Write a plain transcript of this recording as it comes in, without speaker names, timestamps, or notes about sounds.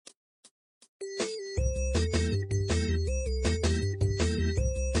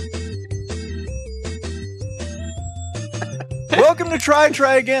Welcome to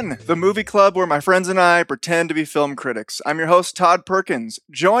Try Again, the movie club where my friends and I pretend to be film critics. I'm your host, Todd Perkins.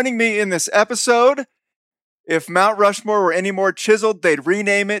 Joining me in this episode, if Mount Rushmore were any more chiseled, they'd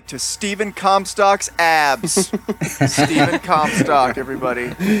rename it to Stephen Comstock's abs. Stephen Comstock, everybody.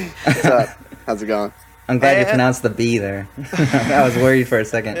 What's up? How's it going? I'm glad you pronounced the B there. I was worried for a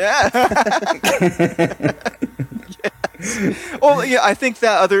second. Yeah. Yes. Well, yeah, I think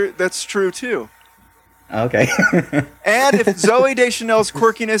that's true too. Okay. And if Zooey Deschanel's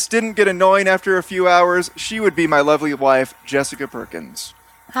quirkiness didn't get annoying after a few hours, she would be my lovely wife, Jessica Perkins.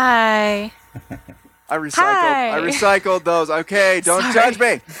 Hi. I recycled those. Okay, don't judge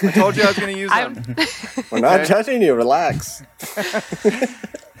me. I told you I was going to use them. We're not judging you. Relax.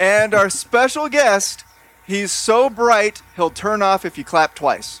 And our special guest, he's so bright, he'll turn off if you clap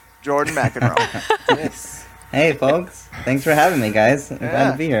twice. Jordan McEnroe. Yes. Hey, folks. Thanks for having me, guys. I'm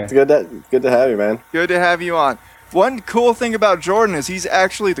glad to be here. It's good to have you, man. Good to have you on. One cool thing about Jordan is he's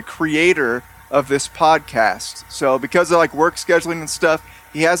actually the creator of this podcast. So because of work scheduling and stuff,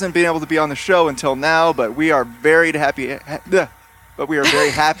 he hasn't been able to be on the show until now, but we are very happy to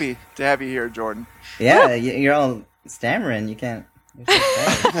have you here, Jordan. Yeah, you're all stammering. You can't.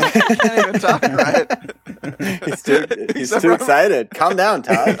 I can't even talk right. He's too excited. Calm down,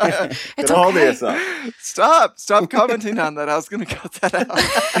 Todd. Get a hold of yourself. Stop commenting on that. I was going to cut that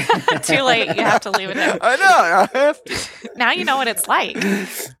out. Too late. You have to leave it in. I know. I have to. Now you know what it's like. They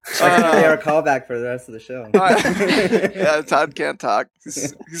are a callback for the rest of the show. Yeah, Todd can't talk.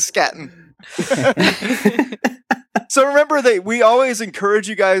 He's scatting. So remember that we always encourage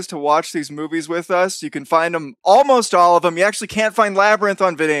you guys to watch these movies with us. You can find them, almost all of them. You actually can't find Labyrinth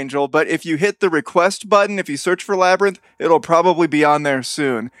on VidAngel, but if you hit the request button, if you search for Labyrinth, it'll probably be on there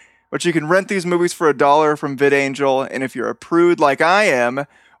soon. But you can rent these movies for $1 from VidAngel, and if you're a prude like I am,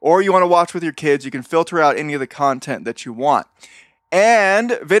 or you want to watch with your kids, you can filter out any of the content that you want.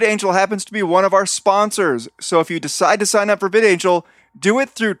 And VidAngel happens to be one of our sponsors. So if you decide to sign up for VidAngel, do it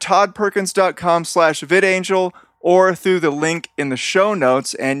through toddperkins.com/VidAngel or through the link in the show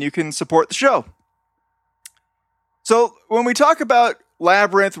notes, and you can support the show. So when we talk about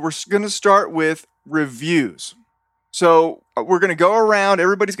Labyrinth, we're going to start with reviews. So we're going to go around,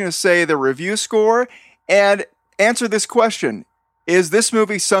 everybody's going to say their review score, and answer this question. Is this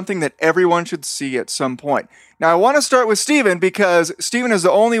movie something that everyone should see at some point? Now, I want to start with Steven, because Steven is the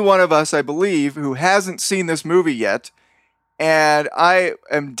only one of us, I believe, who hasn't seen this movie yet. And I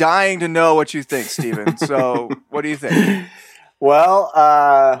am dying to know what you think, Steven. So, what do you think? Well,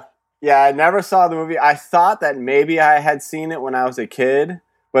 yeah, I never saw the movie. I thought that maybe I had seen it when I was a kid,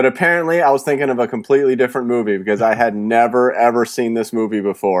 but apparently I was thinking of a completely different movie because I had never, ever seen this movie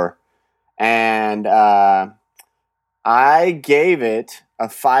before. And I gave it a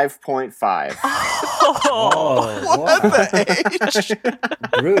 5.5. What the H?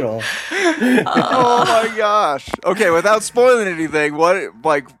 Brutal. Oh my gosh. Okay, without spoiling anything, why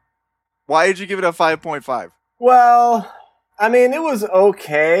did you give it a 5.5? Well, I mean, it was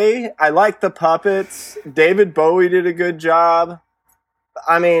okay. I liked the puppets. David Bowie did a good job.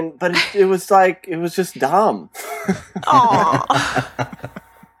 I mean, but it was just dumb.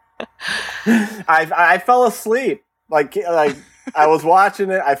 I fell asleep. Like I was watching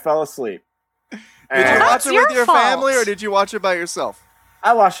it, I fell asleep. Did you watch it with your family, or did you watch it by yourself?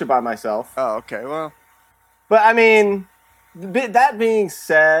 I watched it by myself. Oh, okay, well. But I mean, that being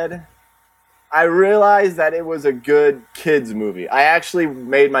said, I realized that it was a good kids movie. I actually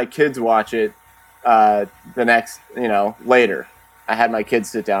made my kids watch it the next, later. I had my kids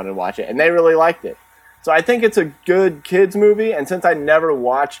sit down and watch it, and they really liked it. So I think it's a good kids movie, and since I never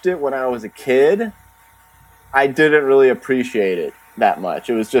watched it when I was a kid, I didn't really appreciate it that much.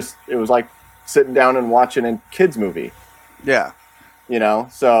 It was like sitting down and watching a kids movie. Yeah.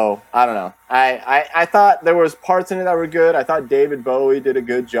 So I don't know. I thought there was parts in it that were good. I thought David Bowie did a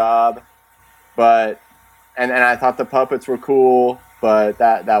good job, but and I thought the puppets were cool, but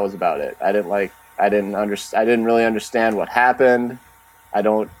that was about it. I didn't really understand what happened. I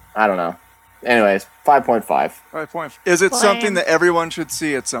don't know. Anyways, 5.5. 5.5. Is it something that everyone should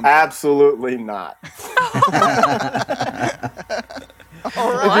see at some point? Absolutely not.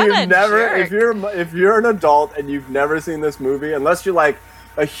 If you're an adult and you've never seen this movie, unless you're like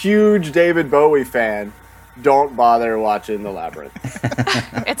a huge David Bowie fan, don't bother watching The Labyrinth.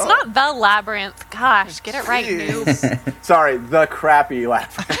 It's not The Labyrinth. Gosh, get it right, noob. Sorry, The Crappy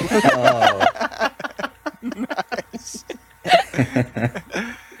Labyrinth. Nice.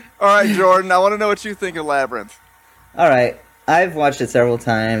 All right, Jordan, I want to know what you think of Labyrinth. All right. I've watched it several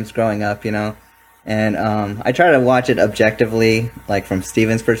times growing up, and I try to watch it objectively, like from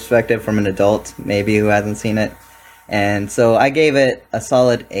Steven's perspective, from an adult maybe who hasn't seen it. And so I gave it a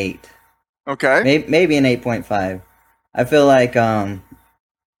solid 8. Okay. Maybe an 8.5. I feel like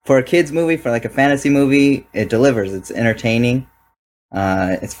for a kids movie, for like a fantasy movie, it delivers. It's entertaining.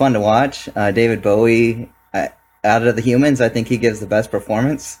 It's fun to watch. David Bowie, out of the humans, I think he gives the best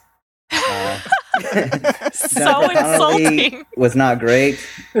performance. So insulting. Was not great,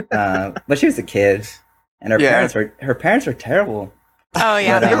 but she was a kid, and her parents were terrible. Oh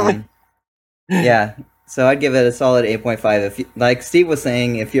yeah, But, yeah. So I'd give it a solid 8.5. If like Steve was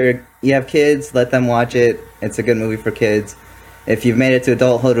saying, if you have kids, let them watch it. It's a good movie for kids. If you've made it to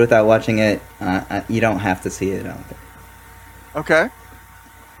adulthood without watching it, you don't have to see it, I don't think. Okay.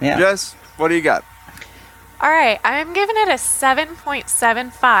 Yeah. Jess, what do you got? All right, I'm giving it a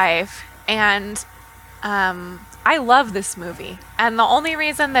 7.75, and I love this movie. And the only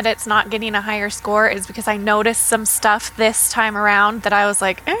reason that it's not getting a higher score is because I noticed some stuff this time around that I was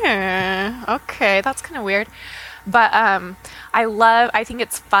like, okay, that's kind of weird. But I think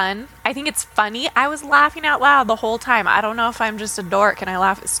it's fun. I think it's funny. I was laughing out loud the whole time. I don't know if I'm just a dork and I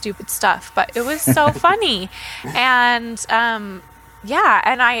laugh at stupid stuff, but it was so funny. And yeah,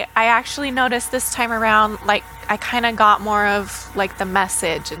 and I actually noticed this time around, like, I kind of got more of, like, the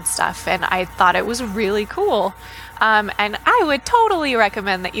message and stuff, and I thought it was really cool. And I would totally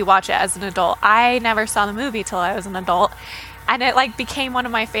recommend that you watch it as an adult. I never saw the movie till I was an adult, and it, like, became one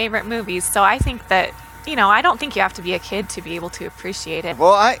of my favorite movies, so I think that, you know, I don't think you have to be a kid to be able to appreciate it.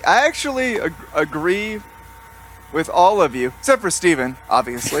 Well, I actually agree with all of you, except for Steven,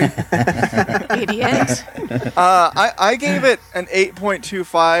 obviously. Idiot. I gave it an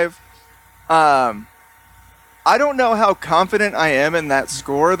 8.25. I don't know how confident I am in that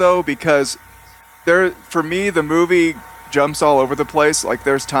score, though, because for me, the movie jumps all over the place. Like,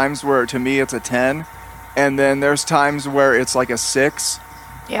 there's times where, to me, it's a 10, and then there's times where it's like a 6.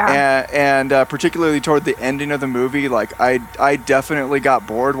 Yeah. And particularly toward the ending of the movie, like, I definitely got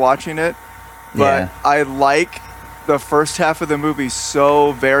bored watching it. But I like the first half of the movie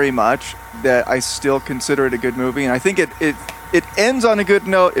so very much that I still consider it a good movie, and I think it ends on a good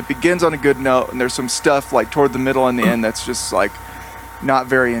note, it begins on a good note, and there's some stuff like toward the middle and the end that's just like not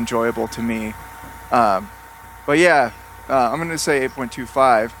very enjoyable to me. But yeah, I'm gonna say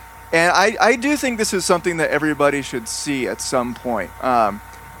 8.25, and I do think this is something that everybody should see at some point. I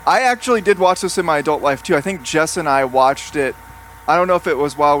actually did watch this in my adult life too. I think Jess and I watched it. I don't know if it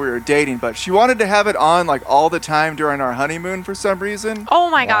was while we were dating, but she wanted to have it on like all the time during our honeymoon for some reason. Oh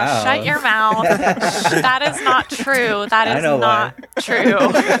my gosh, shut your mouth. That is not true. That is not true.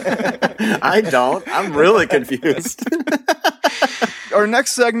 I don't. I'm really confused. Our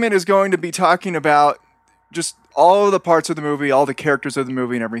next segment is going to be talking about just all of the parts of the movie, all the characters of the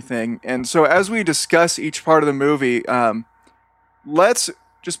movie and everything. And so as we discuss each part of the movie, let's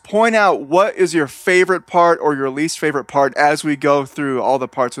just point out what is your favorite part or your least favorite part as we go through all the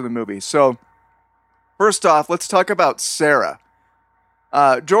parts of the movie. So, first off, let's talk about Sarah.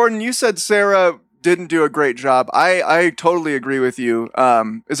 Jordan, you said Sarah didn't do a great job. I totally agree with you.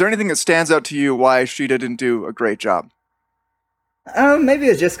 Is there anything that stands out to you why she didn't do a great job? Maybe it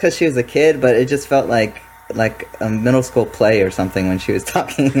was just because she was a kid, but it just felt like a middle school play or something when she was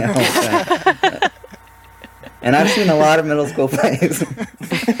talking all the time. And I've seen a lot of middle school plays.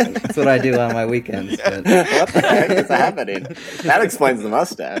 That's what I do on my weekends. But. What the heck is happening? That explains the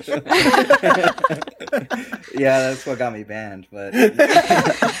mustache. Yeah, that's what got me banned. But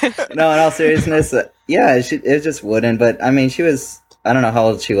no, in all seriousness, yeah, it just wouldn't. But I mean, she was, I don't know how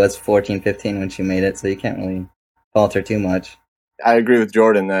old she was, 14, 15 when she made it, so you can't really fault her too much. I agree with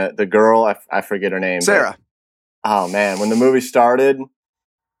Jordan. The girl, I forget her name. Sarah. But, oh man, when the movie started,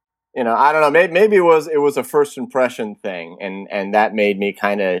 you know, I don't know. Maybe it was a first impression thing, and that made me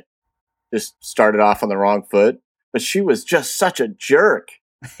kind of just started off on the wrong foot. But she was just such a jerk.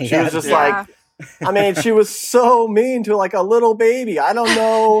 She was just like, I mean, she was so mean to like a little baby. I don't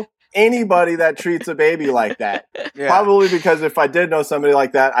know anybody that treats a baby like that. Yeah. Probably because if I did know somebody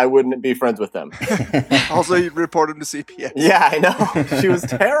like that, I wouldn't be friends with them. Also, you report him to CPS. Yeah, I know. She was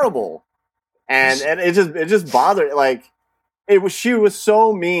terrible, and it just bothered like. She was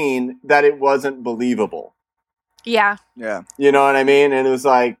so mean that it wasn't believable. Yeah. Yeah. You know what I mean? And it was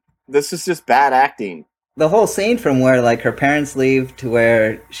like, this is just bad acting. The whole scene from where like her parents leave to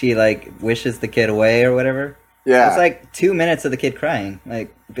where she like wishes the kid away or whatever. Yeah. It's like 2 minutes of the kid crying.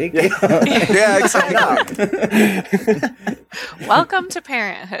 Like, big deal. Yeah, exactly. Welcome to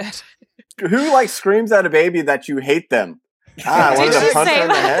parenthood. Who like screams at a baby that you hate them? I wanted to punch her in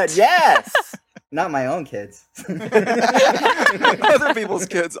the head. Yes. Not my own kids. Other people's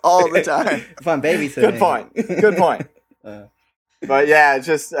kids all the time. If I'm babysitting. Good point. But yeah, it's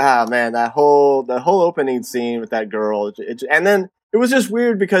just man, the whole opening scene with that girl, and then it was just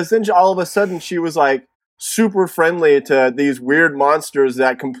weird because then all of a sudden she was like super friendly to these weird monsters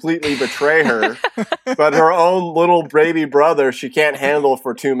that completely betray her, but her own little baby brother she can't handle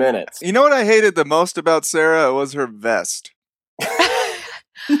for 2 minutes. You know what I hated the most about Sarah? It was her vest.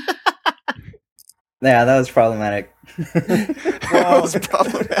 Yeah, that was problematic. That was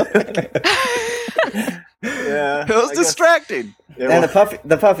problematic. Yeah, It was distracting. And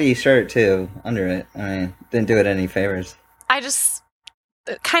the puffy shirt too under it. I mean, didn't do it any favors. I just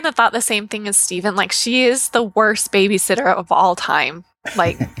kind of thought the same thing as Steven. Like, she is the worst babysitter of all time.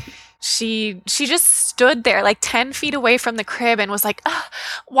 Like, she just stood there like 10 feet away from the crib and was like, "Ugh,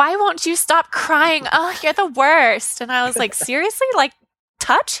 why won't you stop crying? Oh, you're the worst." And I was like, seriously? Like,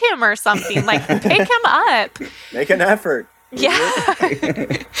 touch him or something. Like, pick him up. Make an effort. Yeah.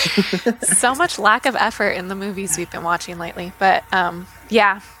 So much lack of effort in the movies we've been watching lately. But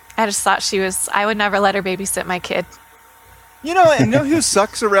yeah, I just thought I would never let her babysit my kid. You know, and know who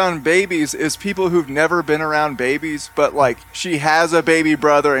sucks around babies is people who've never been around babies, but like she has a baby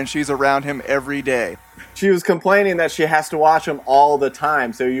brother and she's around him every day. She was complaining that she has to watch him all the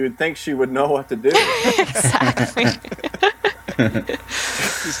time, so you would think she would know what to do. Exactly.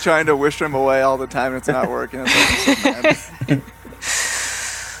 She's trying to wish him away all the time and it's not working.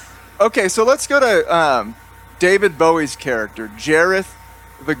 Okay, so let's go to David Bowie's character, Jareth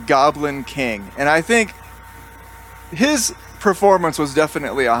the Goblin King. And I think his performance was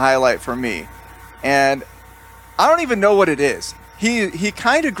definitely a highlight for me. And I don't even know what it is. He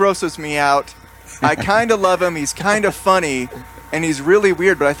kind of grosses me out. I kind of love him. He's kind of funny. And he's really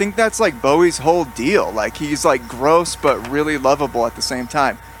weird. But I think that's like Bowie's whole deal. Like, he's like gross but really lovable at the same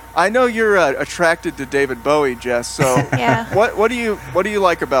time. I know you're attracted to David Bowie, Jess. So Yeah. what do you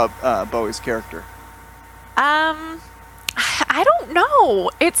like about Bowie's character? I don't know.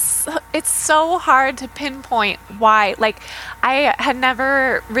 It's so hard to pinpoint why. Like, I had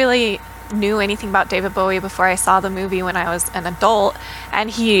never really knew anything about David Bowie before I saw the movie when I was an adult, and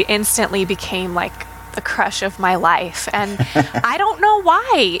he instantly became like the crush of my life. And I don't know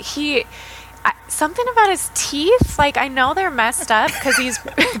why. Something about his teeth, like, I know they're messed up because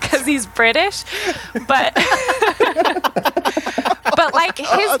he's British, but but like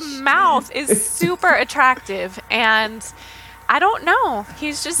his mouth is super attractive, and I don't know,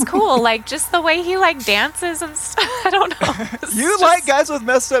 he's just cool. Like, just the way he like dances and stuff. I don't know. You like guys with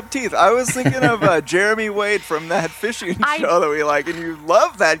messed up teeth. I was thinking of Jeremy Wade from that fishing show that we like, and you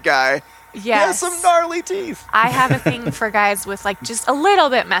love that guy. Yes. He has some gnarly teeth. I have a thing for guys with like just a little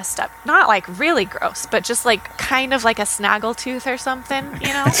bit messed up. Not like really gross, but just like kind of like a snaggle tooth or something, you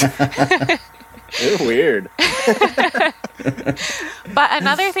know? You're weird. But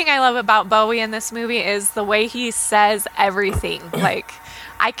another thing I love about Bowie in this movie is the way he says everything. Like,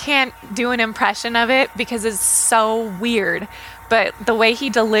 I can't do an impression of it because it's so weird, but the way he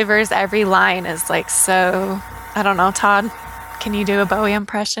delivers every line is like so, I don't know, Todd, can you do a Bowie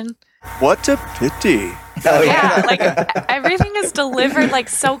impression? What a pity. Oh, Yeah, like everything is delivered like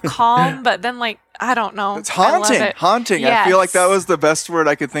so calm, but then like, I don't know. It's I love haunting. it. Haunting. Yes. I feel like that was the best word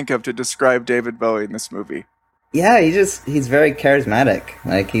I could think of to describe David Bowie in this movie. Yeah, he's very charismatic.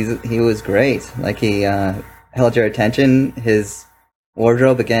 Like, he was great. Like, he held your attention. His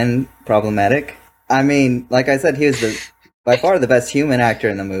wardrobe, again, problematic. I mean, like I said, he was by far the best human actor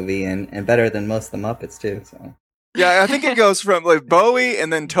in the movie, and better than most of the Muppets too. So Yeah, I think it goes from like Bowie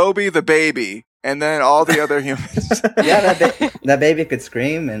and then Toby the baby and then all the other humans. yeah, that baby could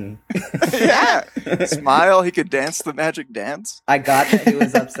scream, and Yeah. Smile, he could dance the magic dance. I got that he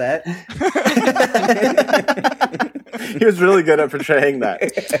was upset. He was really good at portraying that.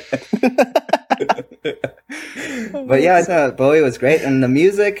 But yeah, I thought Bowie was great, and the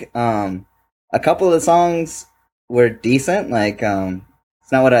music, a couple of the songs were decent. Like,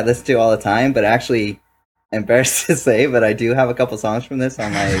 it's not what I listen to all the time, but actually, embarrassed to say, but I do have a couple songs from this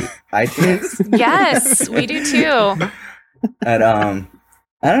on my iTunes. Yes, we do too. But I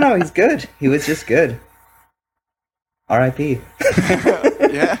don't know, he's good. He was just good. R.I.P.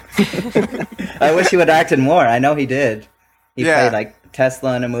 Yeah. I wish he would have acted more. I know he did. He Yeah. played like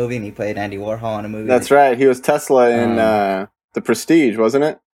Tesla in a movie, and he played Andy Warhol in a movie. That's right. He was Tesla in The Prestige, wasn't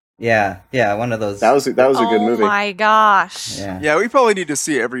it? Yeah, one of those. That was a good movie. Oh my gosh. Yeah. Yeah, we probably need to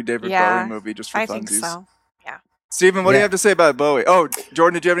see every David Yeah, Bowie movie just for I funsies. think so. Steven, what do you Yeah. have to say about Bowie? Oh,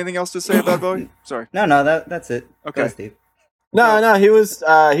 Jordan, did you have anything else to say about Bowie? Sorry. No, that's it. Okay. Go, Steve. No, he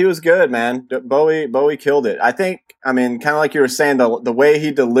was good, man. Bowie killed it. I think. I mean, kind of like you were saying, the way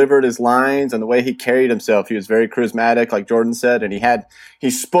he delivered his lines and the way he carried himself, he was very charismatic, like Jordan said, and he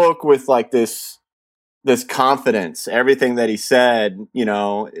spoke with like this this confidence. Everything that he said, you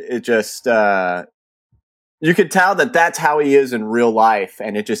know, it just you could tell that that's how he is in real life,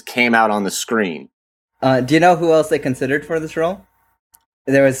 and it just came out on the screen. Do you know who else they considered for this role?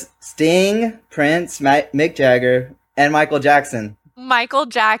 There was Sting, Prince, Mick Jagger, and Michael Jackson. Michael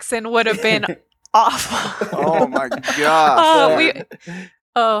Jackson would have been awful. Oh my gosh.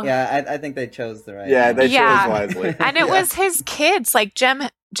 Yeah, I think they chose the right. Yeah, they Yeah. chose wisely. And it was his kids, like Jem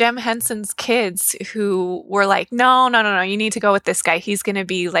Henson's kids, who were like, no, you need to go with this guy. He's going to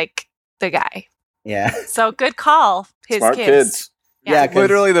be like the guy. Yeah. So good call, his Smart kids. kids. Yeah, 'cause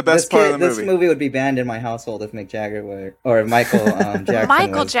Literally the best part of the This movie would be banned in my household if Mick Jagger were, or Michael Jackson.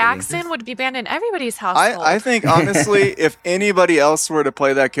 Michael was Jackson would be banned in everybody's household. I think, honestly, if anybody else were to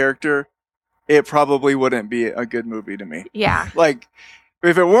play that character, it probably wouldn't be a good movie to me. Yeah. Like,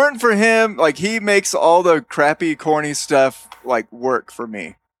 if it weren't for him, like, he makes all the crappy, corny stuff, like, work for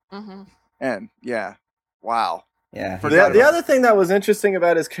me. Hmm. And, yeah. Wow. Yeah. Forgot The about other thing that was interesting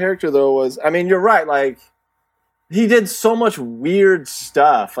about his character, though, was, I mean, you're right, like, he did so much weird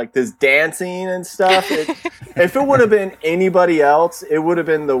stuff, like this dancing and stuff. If it would have been anybody else, it would have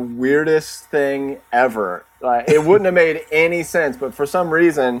been the weirdest thing ever. Like, it wouldn't have made any sense, but for some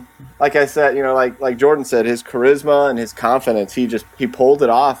reason, like I said, you know, like Jordan said, his charisma and his confidence, he pulled it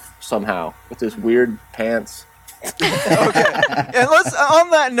off somehow with his weird pants. Okay. And on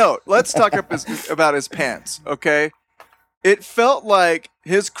that note, let's talk about his pants, okay? It felt like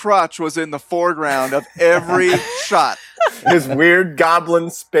his crotch was in the foreground of every shot. His weird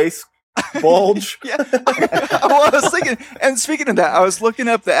goblin space bulge. Yeah. Well, I was thinking, and speaking of that, I was looking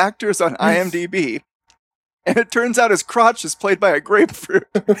up the actors on IMDb, and it turns out his crotch is played by a grapefruit.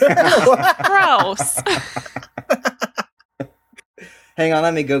 Gross. Hang on,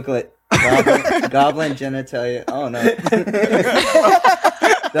 let me Google it. Goblin genitalia. Oh no!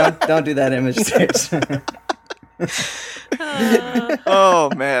 don't do that image search. Oh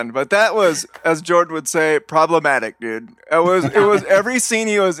man, but that was, as Jordan would say, problematic, dude. It was every scene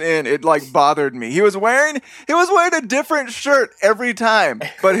he was in, it like bothered me. He was wearing a different shirt every time,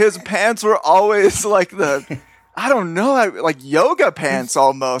 but his pants were always like I don't know, like yoga pants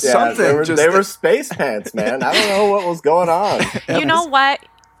almost. Yeah, something. they were space pants, man. I don't know what was going on. You know what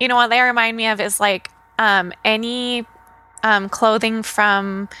they remind me of is like any clothing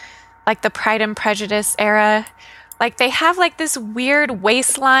from like the Pride and Prejudice era. Like they have like this weird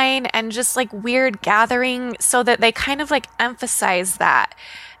waistline and just like weird gathering so that they kind of like emphasize that.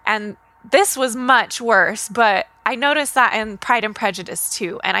 And this was much worse, but I noticed that in Pride and Prejudice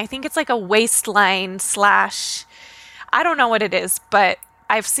too. And I think it's like a waistline / I don't know what it is, but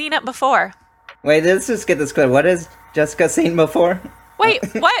I've seen it before. Wait, let's just get this clear. What has Jessica seen before? Wait,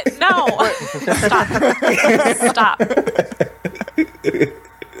 what? No. Stop.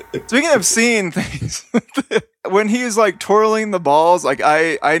 Speaking of seeing things, when he's like twirling the balls, like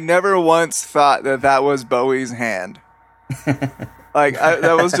I never once thought that was Bowie's hand. Like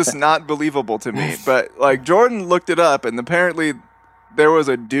that was just not believable to me. But like Jordan looked it up, and apparently there was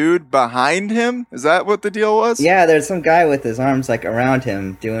a dude behind him. Is that what the deal was? Yeah, there's some guy with his arms like around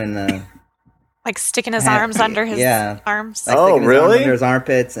him doing the Like sticking his arms under his arms. like, Oh, sticking his really? arms under his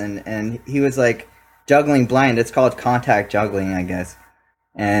armpits, and he was like juggling blind. It's called contact juggling, I guess.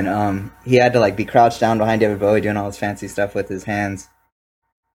 And he had to like be crouched down behind David Bowie doing all his fancy stuff with his hands.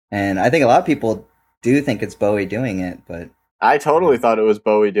 And I think a lot of people do think it's Bowie doing it, but I totally thought it was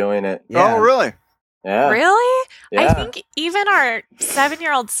Bowie doing it. yeah. Oh, really? Yeah. Really? Yeah. I think even our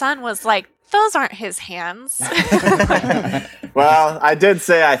 7-year-old son was like, those aren't his hands. Well, I did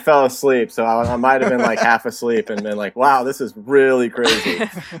say I fell asleep, so I might have been like half asleep and been like, wow, this is really crazy.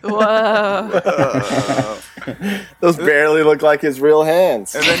 Whoa. Those barely look like his real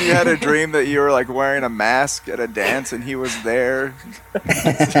hands. And then you had a dream that you were like wearing a mask at a dance, and he was there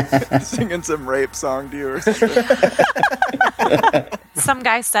singing some rape song to you or something. Some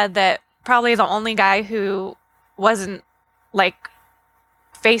guy said that probably the only guy who wasn't like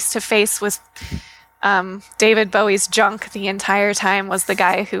face to face with David Bowie's junk the entire time was the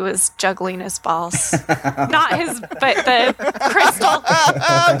guy who was juggling his balls. Not his, but the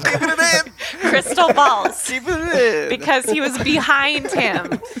Keeping it in. crystal balls. Keeping it in. Because he was behind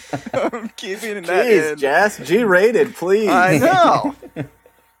him. I'm keeping that Jeez, in. Jess, G-rated, please. I know.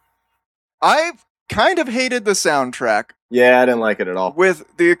 I kind of hated the soundtrack, Yeah, I didn't like it at all. with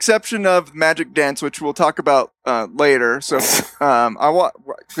the exception of Magic Dance, which we'll talk about later. So I want,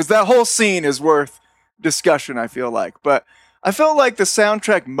 because that whole scene is worth discussion, I feel like. But I felt like the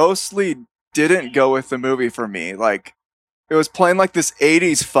soundtrack mostly didn't go with the movie for me. Like it was playing like this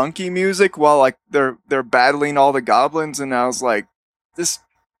 80s funky music while like they're battling all the goblins, and I was like, it's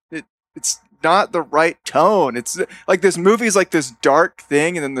not the right tone. It's like this movie's like this dark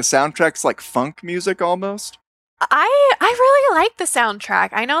thing, and then the soundtrack's like funk music almost. I really like the soundtrack.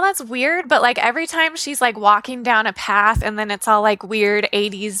 I know that's weird, but like every time she's like walking down a path and then it's all like weird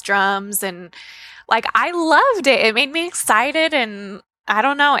 80s drums and like I loved it. It made me excited and I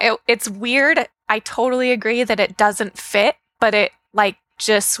don't know. It's weird. I totally agree that it doesn't fit, but it like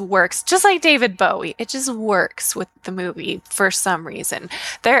just works. Just like David Bowie. It just works with the movie for some reason.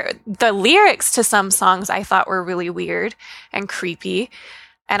 The lyrics to some songs I thought were really weird and creepy.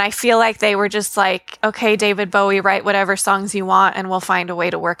 And I feel like they were just like, okay, David Bowie, write whatever songs you want and we'll find a way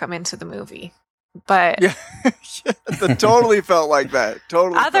to work them into the movie. But Yeah, that totally felt like that.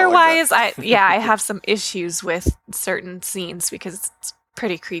 Totally. otherwise, I have some issues with certain scenes because it's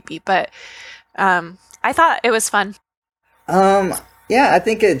pretty creepy. But I thought it was fun. Yeah, I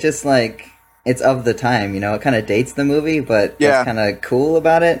think it just like it's of the time, you know. It kind of dates the movie, but Yeah. it's kind of cool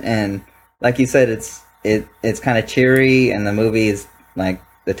about it. And like you said, it's kind of cheery, and the movie is like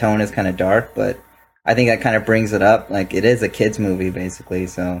the tone is kind of dark, but I think that kind of brings it up. Like it is a kids movie basically,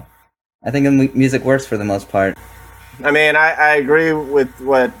 so I think the music works for the most part. I mean, I agree with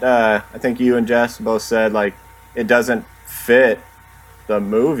what I think you and Jess both said. Like, it doesn't fit the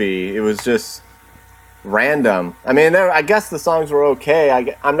movie. It was just random. I mean, I guess the songs were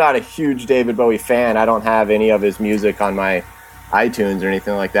okay. I'm not a huge David Bowie fan. I don't have any of his music on my iTunes or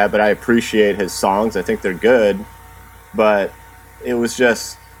anything like that, but I appreciate his songs. I think they're good, but it was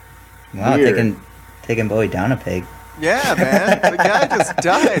just Wow, weird. taking Bowie down a peg. Yeah, man. The guy just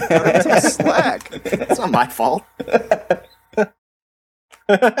died. Cut him some slack. It's not my fault.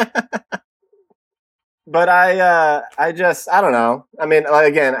 But I don't know. I mean, like,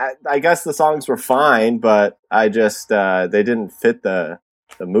 again, I guess the songs were fine, but I just they didn't fit the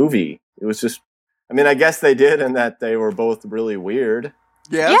movie. It was just, I mean, I guess they did in that they were both really weird.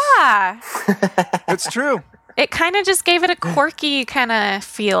 Yes, Yeah. it's true. It kind of just gave it a quirky kind of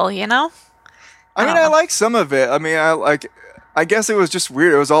feel, you know? I mean, I like some of it. I mean, I guess it was just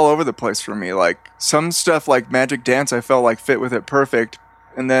weird. It was all over the place for me. Like some stuff, like Magic Dance, I felt like fit with it perfect.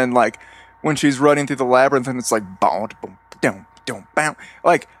 And then like when she's running through the labyrinth and it's like boom, boom, boom, boom, boom.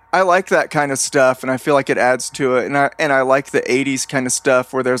 Like I like that kind of stuff, and I feel like it adds to it. And I like the '80s kind of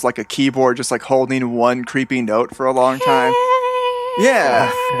stuff where there's like a keyboard just like holding one creepy note for a long time. Yeah.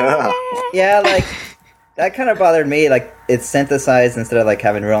 Yeah, like that kind of bothered me. Like it's synthesized instead of like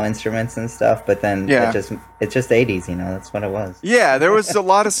having real instruments and stuff. But then Yeah. it's just 80s, you know. That's what it was. Yeah, there was a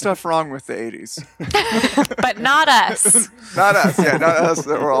lot of stuff wrong with the '80s. But not us. Not us. Yeah, not us.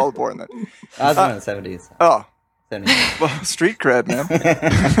 That were all born then. I was in the 70s. Oh, 70s. well, street cred,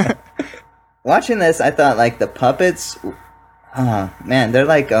 man. Watching this, I thought like the puppets. Man, they're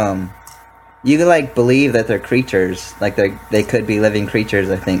like you could like believe that they're creatures. Like they could be living creatures.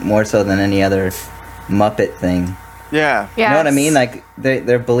 I think more so than any other Muppet thing. Yeah. You know what I mean? Like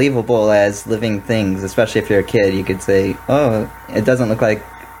they're believable as living things. Especially if you're a kid, you could say, "Oh, it doesn't look like,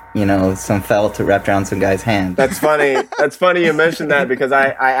 you know, some felt wrapped around some guy's hand." That's funny. That's funny you mentioned that because I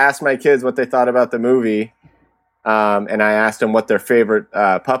asked my kids what they thought about the movie, and I asked them what their favorite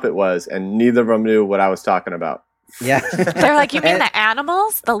puppet was, and neither of them knew what I was talking about. Yeah. They're like, you mean the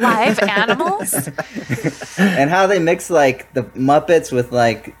animals? The live animals? And how they mix like the Muppets with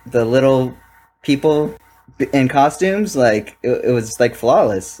like the little people in costumes, like it was like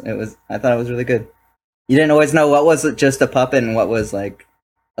flawless. I thought it was really good. You didn't always know what was just a puppet and what was like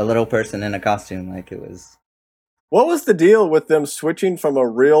a little person in a costume. Like it was. What was the deal with them switching from a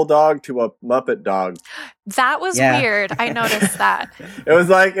real dog to a Muppet dog? That was Yeah. weird. I noticed that. It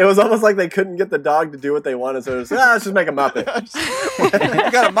was almost like they couldn't get the dog to do what they wanted, so it was, let's just make a Muppet.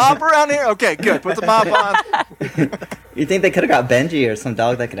 You got a mop around here? Okay, good. Put the mop on. You think they could have got Benji or some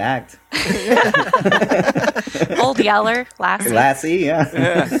dog that could act? Old Yeller, Lassie. Lassie, yeah.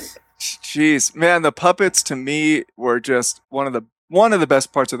 Yeah. Jeez, man, the puppets to me were just one of the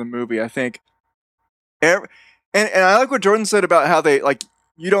best parts of the movie. I think. And I like what Jordan said about how they like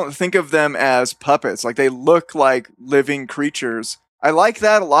you don't think of them as puppets, like they look like living creatures. I like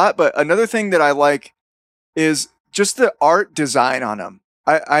that a lot, but another thing that I like is just the art design on them.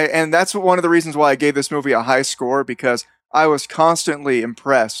 And that's one of the reasons why I gave this movie a high score, because I was constantly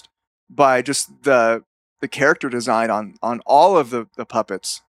impressed by just the character design on all of the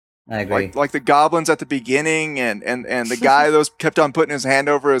puppets. I agree. Like the goblins at the beginning and the guy those kept on putting his hand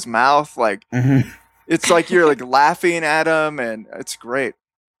over his mouth. Like it's like you're like laughing at him, and it's great.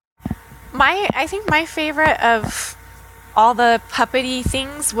 I think my favorite of all the puppety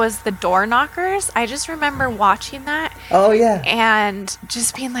things was the door knockers. I just remember watching that Oh yeah. and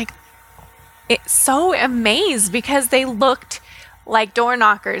just being like, it's so amazed because they looked like door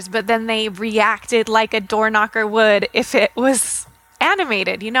knockers, but then they reacted like a door knocker would if it was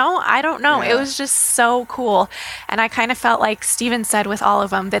animated, you know? I don't know. Yeah. It was just so cool. And I kind of felt like Steven said with all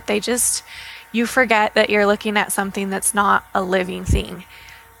of them that you forget that you're looking at something that's not a living thing.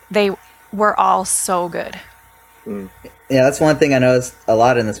 They were all so good. Yeah, that's one thing I noticed a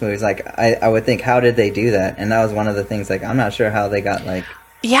lot in this movie. Is like I would think, how did they do that? And that was one of the things. Like I'm not sure how they got like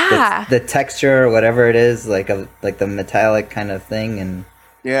the texture or whatever it is, like the metallic kind of thing, and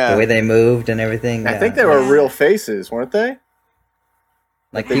the way they moved and everything. I think they were real faces, weren't they?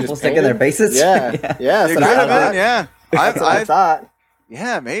 Like They people just sticking their painted? faces. Yeah, yeah. It That's what could I have thought. been, yeah. That's what I thought.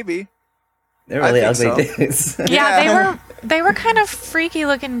 Yeah, maybe. They're really I think ugly so. dudes. Yeah, they were kind of freaky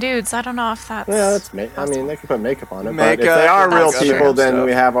looking dudes. I don't know if that's... Yeah, I mean, they could put makeup on it, but Makeup, if they are real that's people, true. then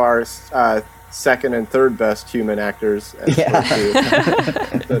we have our second and third best human actors. As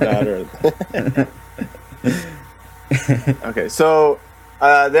opposed to the daughter. Okay, so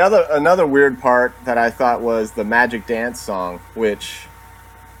another weird part that I thought was the Magic Dance song, which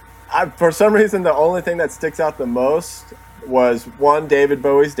for some reason the only thing that sticks out the most was one, David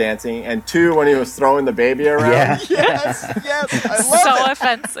Bowie's dancing, and two, when he was throwing the baby around. Yeah. Yes, I love So it.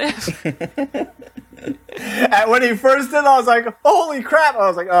 offensive. And when he first did it, I was like, holy crap. I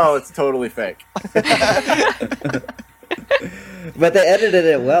was like, oh, it's totally fake. But they edited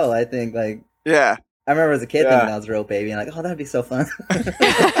it well, I think. Like Yeah. I remember as a kid Yeah. thinking that was a real baby, and like, oh, that'd be so fun.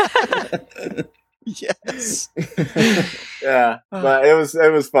 Yes. Yeah, but it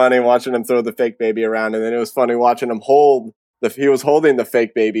was funny watching him throw the fake baby around, and then it was funny watching him hold he was holding the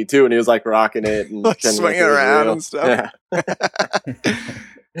fake baby too, and he was like rocking it and Like pretending swinging it was around real. and stuff.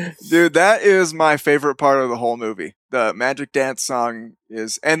 Dude, that is my favorite part of the whole movie. The Magic Dance song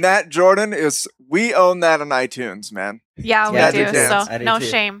is, and that, Jordan, we own that on iTunes, man. Yeah, we Yeah, do. I do So I do no too.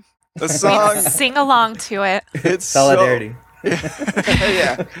 shame. The We song, sing along to it. it's Solidarity.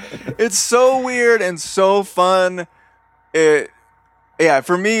 Yeah, it's so weird and so fun.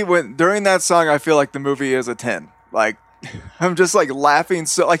 For me, during that song, I feel like the movie is a 10. Like, I'm just like laughing.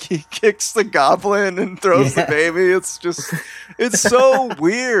 So like he kicks the goblin and throws the baby. It's so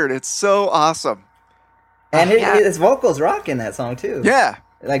weird. It's so awesome. And Yeah. his vocals rock in that song too. Yeah.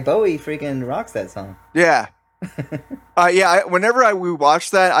 Like Bowie freaking rocks that song. Yeah. Whenever we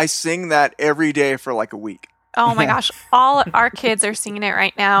watch that, I sing that every day for like a week. Oh my gosh. All our kids are singing it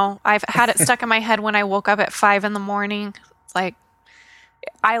right now. I've had it stuck in my head when I woke up at 5 a.m. It's like,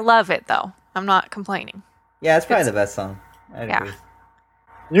 I love it though. I'm not complaining. Yeah, it's probably the best song. I'd Yeah. agree.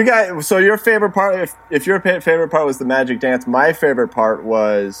 You guys, so your favorite part, if your favorite part was the Magic Dance, my favorite part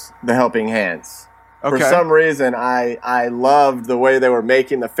was the Helping Hands. Okay. For some reason, I loved the way they were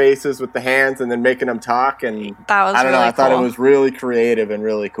making the faces with the hands and then making them talk, and That was I don't know, really I thought it cool. was really creative and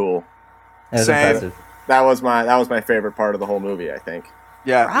really cool. That was Same. impressive. That was my favorite part of the whole movie, I think.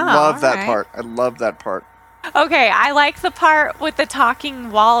 Yeah, Wow, love that alright. part. I love that part. Okay, I like the part with the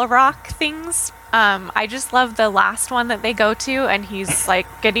talking wall rock things. I just love the last one that they go to, and he's like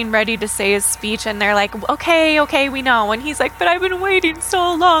getting ready to say his speech, and they're like, okay, we know. And he's like, but I've been waiting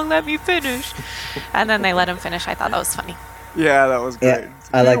so long, let me finish. And then they let him finish. I thought that was funny. Yeah, that was great. Yeah,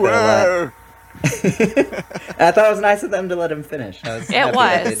 I like that a lot. Whoa. I thought it was nice of them to let him finish. I was happy that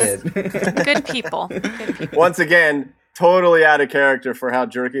was. they did. Good people. Good people. Once again, totally out of character for how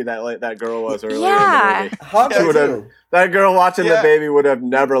jerky that girl was earlier Yeah. in the movie. Hogwarts She would've- too. That girl watching Yeah. the baby would have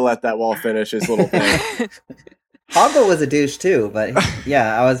never let that wall finish his little thing. Hoggle was a douche too, but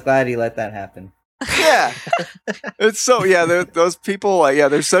yeah, I was glad he let that happen. Yeah, it's so those people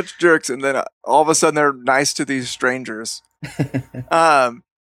they're such jerks, and then all of a sudden they're nice to these strangers.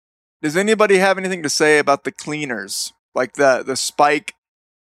 Does anybody have anything to say about the cleaners, like the spike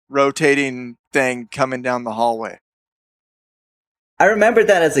rotating thing coming down the hallway? I remembered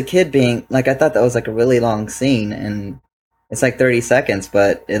that as a kid being like, I thought that was like a really long scene, and it's like 30 seconds,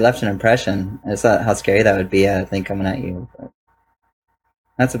 but it left an impression. I thought how scary that would be, I think, coming at you. But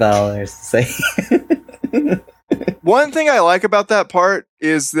that's about all there's to say. One thing I like about that part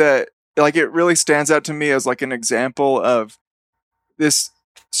is that like it really stands out to me as like an example of this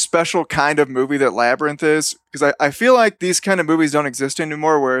special kind of movie that Labyrinth is, because I feel like these kind of movies don't exist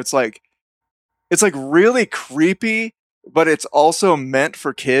anymore, where it's like really creepy, but it's also meant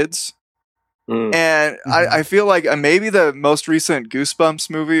for kids. Mm. And I feel like maybe the most recent Goosebumps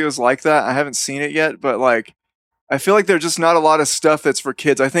movie was like that. I haven't seen it yet, but like I feel like there's just not a lot of stuff that's for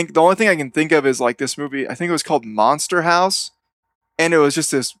kids. I think the only thing I can think of is like this movie, I think it was called Monster House, and it was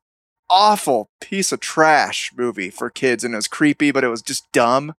just this awful piece of trash movie for kids, and it was creepy, but it was just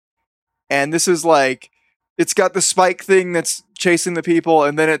dumb. And this is like, it's got the spike thing that's chasing the people,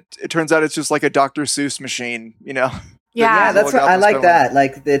 and then it turns out it's just like a Dr. Seuss machine, you know? Yeah. That's what I Goblin's like coming. that.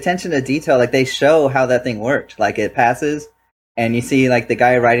 Like the attention to detail, like they show how that thing worked. Like it passes and you see like the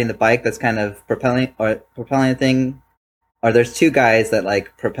guy riding the bike that's kind of propelling the thing, or there's two guys that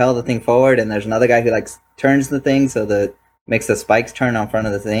like propel the thing forward and there's another guy who like turns the thing so that makes the spikes turn on front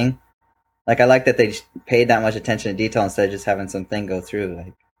of the thing. Like I like that they paid that much attention to detail instead of just having something go through.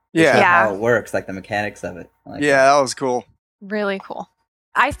 Like Yeah. Yeah. how it works, like the mechanics of it. I like Yeah, that was cool. Really cool.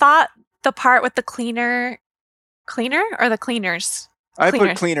 I thought the part with the cleaner or the cleaners? I put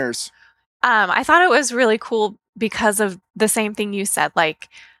Cleaners. cleaners. I thought it was really cool because of the same thing you said. Like,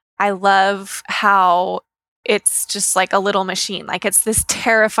 I love how it's just like a little machine. Like, it's this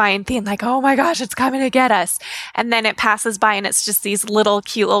terrifying thing. Like, oh my gosh, it's coming to get us. And then it passes by and it's just these little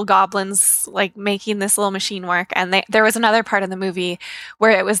cute little goblins like making this little machine work. And there was another part in the movie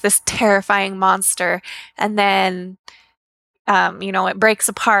where it was this terrifying monster. And then, it breaks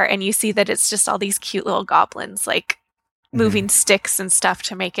apart and you see that it's just all these cute little goblins, like, moving sticks and stuff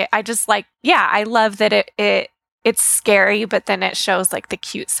to make it. I just like, I love that it's scary, but then it shows like the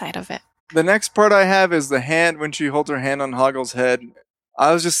cute side of it. The next part I have is the hand when she holds her hand on Hoggle's head.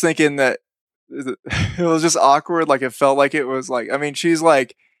 I was just thinking that it was just awkward. Like it felt like it was like, I mean, she's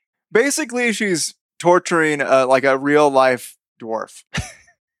like, basically she's torturing like a real life dwarf.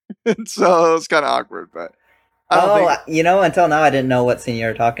 And so it was kind of awkward, but I don't think. Until now I didn't know what scene you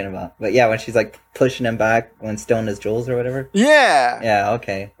were talking about. But yeah, when she's like pushing him back when stealing his jewels or whatever. Yeah. Yeah,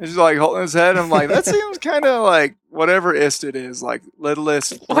 okay. And she's like holding his head. I'm like, that seems kind of like whatever ist it is, like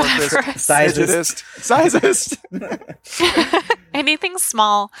littlest, Whatever dwarfest, Sizest. midgetist. Anything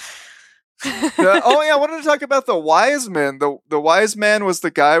small. Oh yeah, I wanted to talk about the wise man. The wise man was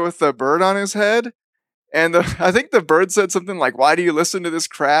the guy with the bird on his head. And I think the bird said something like, "Why do you listen to this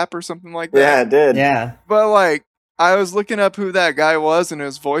crap?" or something like that. Yeah, it did. Yeah. But like, I was looking up who that guy was, and it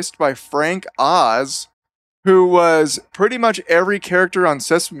was voiced by Frank Oz, who was pretty much every character on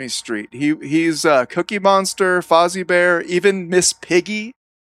Sesame Street. He's Cookie Monster, Fozzie Bear, even Miss Piggy,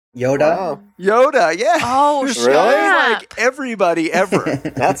 Yoda. Wow. Yoda. Yeah. Oh, This really? guy's like everybody ever.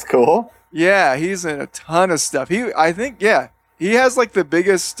 That's cool. Yeah, he's in a ton of stuff. He has like the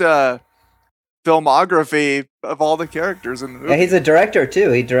biggest filmography of all the characters in the movie. Yeah, he's a director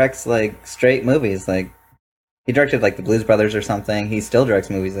too. He directs like straight movies. Like he directed like the Blues Brothers or something. He still directs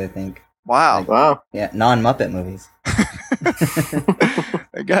movies, I think. Wow. Wow. Yeah, non-Muppet movies.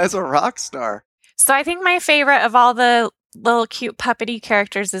 That guy's a rock star. So I think my favorite of all the little cute puppety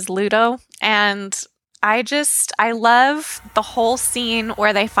characters is Ludo. And I love the whole scene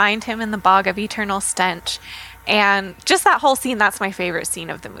where they find him in the Bog of Eternal Stench. And just that whole scene, that's my favorite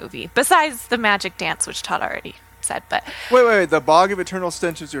scene of the movie. Besides the magic dance, which Todd already said. But Wait. The Bog of Eternal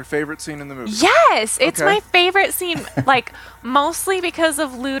Stench is your favorite scene in the movie? yes, it's Okay. my favorite scene. Like, mostly because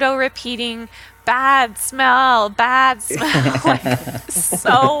of Ludo repeating, bad smell. Like,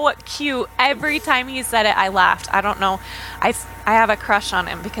 so cute. Every time he said it, I laughed. I don't know. I have a crush on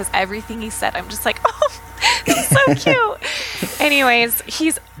him because everything he said, I'm just like, oh, that's so cute. Anyways,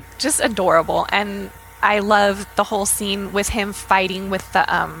 he's just adorable. And I love the whole scene with him fighting with the,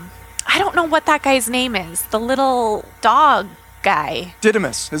 I don't know what that guy's name is. The little dog guy.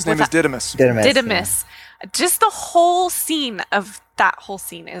 Didymus. His name is Didymus. Didymus. Just the whole scene of that whole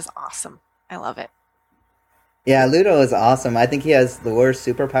scene is awesome. I love it. Yeah, Ludo is awesome. I think he has the worst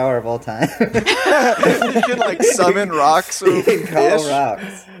superpower of all time. He can like summon rocks He or can call fish.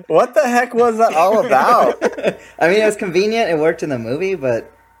 rocks. What the heck was that all about? I mean, it was convenient. It worked in the movie,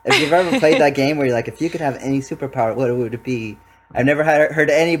 but if you've ever played that game where you're like, if you could have any superpower, what would it be? I've never heard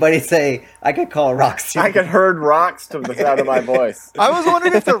anybody say, I could call rocks. I could heard rocks to the sound of my voice. I was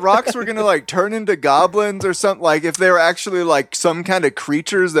wondering if the rocks were gonna like turn into goblins or something, like if they were actually like some kind of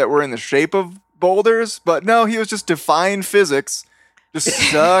creatures that were in the shape of boulders, but no, he was just defying physics, just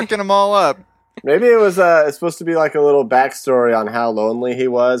sucking them all up. Maybe it was it's supposed to be like a little backstory on how lonely he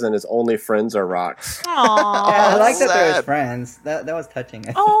was and his only friends are rocks. Yeah, I Aww. like that they're his sad. friends. That was touching.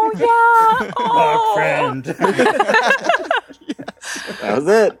 Oh, yeah. Rock Oh. friend. That was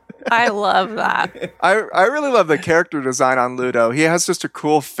it. I love that. I really love the character design on Ludo. He has just a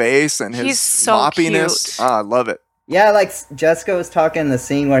cool face and his He's so moppiness. cute. I love it. Yeah, like Jessica was talking the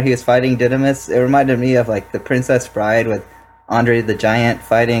scene where he was fighting Didymus. It reminded me of like the Princess Bride with Andre the Giant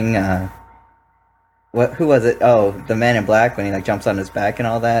fighting. Who was it? Oh, the Man in Black when he like jumps on his back and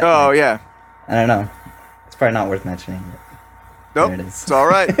all that. Oh Like, yeah. I don't know. It's probably not worth mentioning. But Nope. there it is. It's all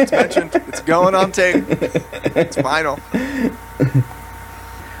right. It's mentioned. It's going on tape. It's final.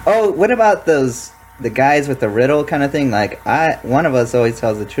 Oh, what about the guys with the riddle kind of thing? Like one of us always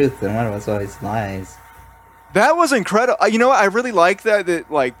tells the truth and one of us always lies. That was incredible. You know what? I really like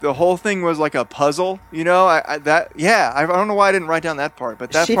that like the whole thing was like a puzzle. You know, I don't know why I didn't write down that part,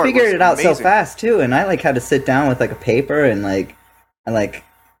 but that She part figured was it out so amazing. fast too, and I like had to sit down with like a paper and like I like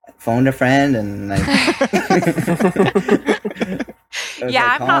phoned a friend and like I was, Yeah,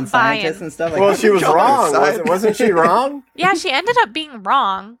 like, I'm calling not buying. scientists and stuff. Like, Well, she was Go wrong. inside. Wasn't she wrong? Yeah, she ended up being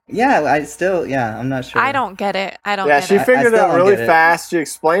wrong. I'm not sure. I don't get it. I don't Yeah, get she it. figured it still out don't really get it. fast. She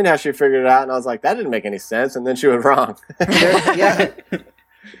explained how she figured it out, and I was like, that didn't make any sense. And then she was wrong. Yeah,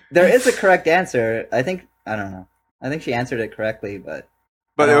 there is a correct answer. I don't know. I think she answered it correctly, but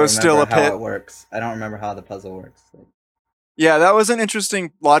But I it don't was still a remember how pit. it works. I don't remember how the puzzle works. Yeah, that was an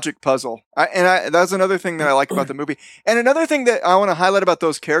interesting logic puzzle. That's another thing that I like about the movie. And another thing that I want to highlight about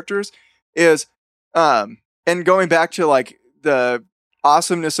those characters is, and going back to like the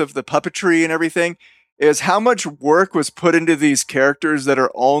awesomeness of the puppetry and everything, is how much work was put into these characters that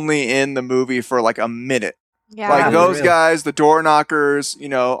are only in the movie for like a minute. Yeah. Like Yeah, those real. guys, the door knockers, you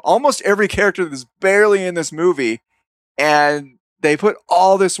know, almost every character that's barely in this movie. And they put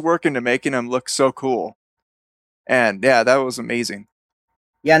all this work into making them look so cool. And yeah, that was amazing.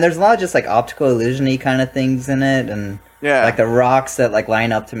 Yeah, and there's a lot of just like optical illusion-y kind of things in it, and Yeah. like the rocks that like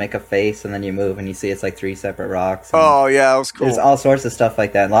line up to make a face, and then you move and you see it's like 3 separate rocks. And Oh yeah, that was cool. there's all sorts of stuff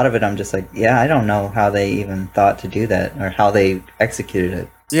like that. A lot of it, I'm just like, yeah, I don't know how they even thought to do that or how they executed it.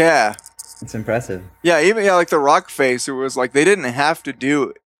 Yeah. It's impressive. Yeah, even like the rock face, it was like they didn't have to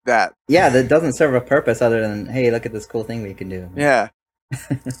do that. Yeah, that doesn't serve a purpose other than, hey, look at this cool thing we can do. Yeah.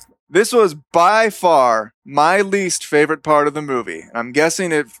 This was by far my least favorite part of the movie. I'm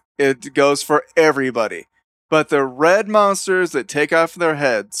guessing it goes for everybody. But the red monsters that take off their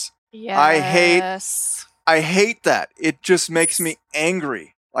heads, Yes. I hate that. It just makes me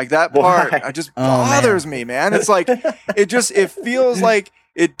angry. Like that Why? part, it just Oh, man. bothers me, man. It's like it feels like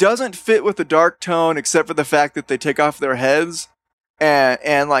it doesn't fit with the dark tone, except for the fact that they take off their heads.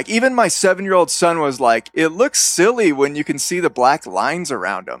 And like even my 7-year-old son was like, it looks silly when you can see the black lines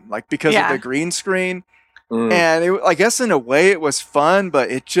around them, like because Yeah. of the green screen. Mm. And I guess in a way it was fun, but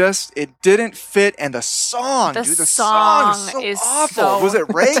it didn't fit. And the song, The dude, the song song is so is awful. so Was it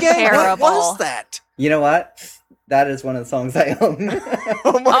reggae? terrible. What was that? You know what? That is one of the songs I own.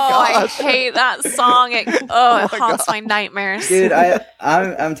 Oh my I gosh. hate that song. It my haunts my nightmares. Dude,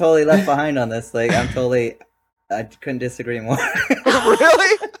 I'm totally left behind on this. Like, I couldn't disagree more.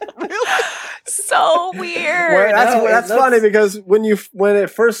 Really? Really? So Well, weird. that's No, it that's looks- funny because when it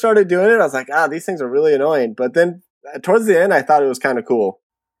first started doing it, I was like, these things are really annoying. But then towards the end, I thought it was kind of cool.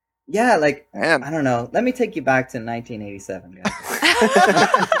 Yeah, like, Man. I don't know. Let me take you back to 1987, guys.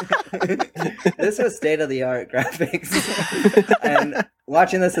 This was state-of-the-art graphics. And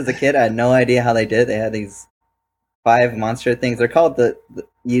watching this as a kid, I had no idea how they did it. They had these 5 monster things. They're called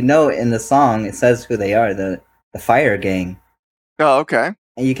in the song, it says who they are, the Fire Gang. Oh, okay.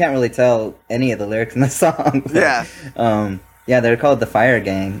 And you can't really tell any of the lyrics in the song. but, Yeah. yeah, they're called the Fire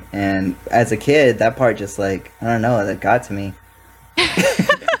Gang. And as a kid, that part just like, I don't know, that got to me.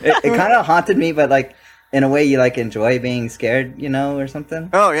 It kind of haunted me, but like in a way you like enjoy being scared, you know, or something.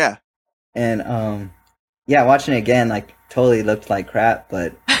 Oh, yeah. And yeah, watching it again, like totally looked like crap,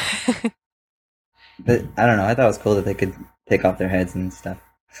 but I don't know. I thought it was cool that they could take off their heads and stuff.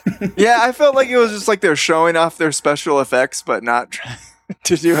 Yeah, I felt like it was just like they're showing off their special effects, but not trying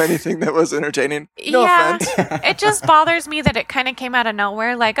to do anything that was entertaining. No Yeah. offense. It just bothers me that it kind of came out of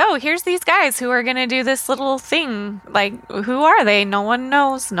nowhere. Like, oh, here's these guys who are going to do this little thing. Like, who are they? No one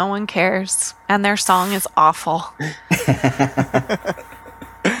knows. No one cares. And their song is awful.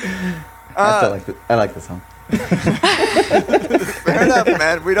 I like the song. Fair enough,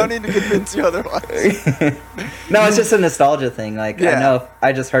 man. We don't need to convince you otherwise. No, it's just a nostalgia thing. Like Yeah. I know if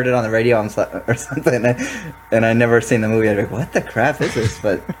I just heard it on the radio or something, and I never seen the movie. I'd be like, "What the crap is this?"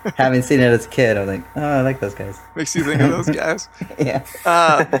 But having seen it as a kid, I was like, "Oh, I like those guys." Makes you think of those guys. Yeah.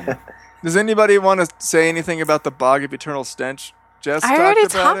 Does anybody want to say anything about the Bog of Eternal Stench? Jess I already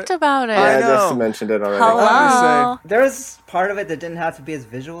talked about talked it. about it. I Yeah, I know. just mentioned it already. was gonna Hello. There was part of it that didn't have to be as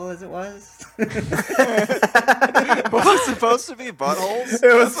visual as it was. Was it supposed to be buttholes?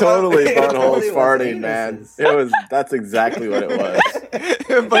 It was totally It buttholes totally was farting, man. anuses. That's exactly what it was.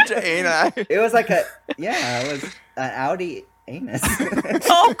 A bunch of ani. It was like it was an Audi anus.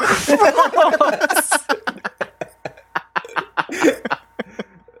 Oh, gross.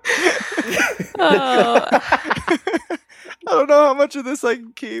 Oh. I don't know how much of this I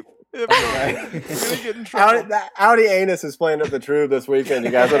can keep. If I'm gonna get in trouble. Audi Anus is playing at the True this weekend.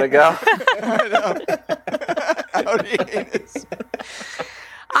 You guys want to go? I know. Audi anus.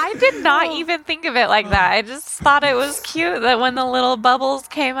 I did not even think of it like that. I just thought it was cute that when the little bubbles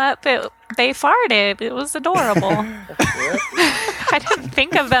came up, they farted. It was adorable. I didn't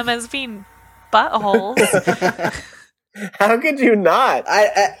think of them as being buttholes. How could you not?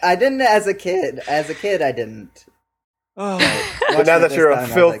 I didn't as a kid. As a kid, I didn't. Oh. But now that you're a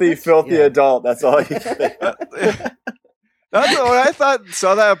filthy adult, that's all you think. That's when I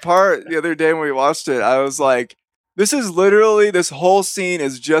saw that part the other day when we watched it. I was like, this whole scene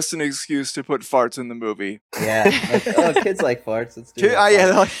is just an excuse to put farts in the movie. Yeah. Like, kids like farts. Let's do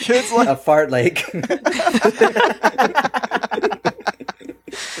kids like a fart lake.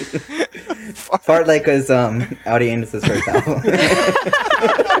 Fart Lake was Audi Amos' first album.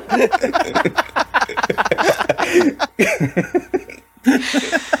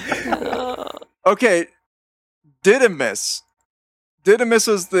 Okay, Didymus. Didymus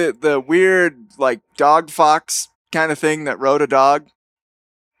was the weird like dog fox kind of thing that rode a dog.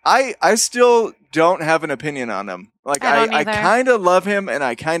 I still don't have an opinion on him. Like I kind of love him and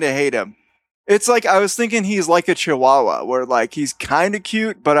I kind of hate him. It's like I was thinking he's like a chihuahua where like he's kind of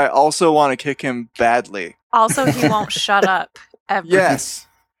cute, but I also want to kick him badly. Also, he won't shut up ever. Yes.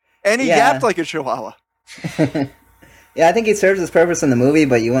 And he yapped like a chihuahua. Yeah, I think he serves his purpose in the movie,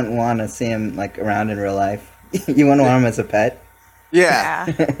 but you wouldn't want to see him like around in real life. You wouldn't want him as a pet. Yeah.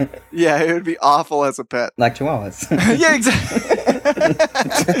 Yeah, it would be awful as a pet. Like chihuahuas. Yeah, exactly.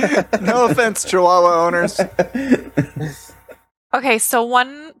 No offense, chihuahua owners. Okay, so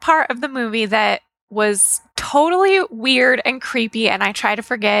one part of the movie that was totally weird and creepy and I try to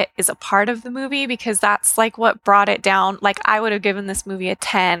forget is a part of the movie because that's like what brought it down. Like I would have given this movie a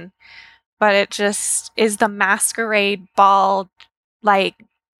 10, but it just is the masquerade ball, like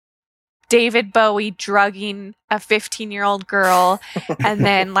David Bowie drugging a 15-year-old girl and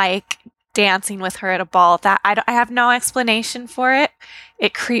then like dancing with her at a ball. That I have no explanation for it.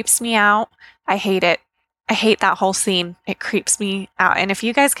 It creeps me out. I hate it. I hate that whole scene. It creeps me out. And if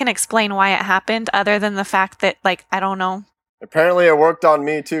you guys can explain why it happened, other than the fact that, like, I don't know. Apparently it worked on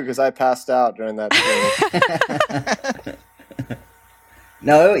me, too, because I passed out during that scene.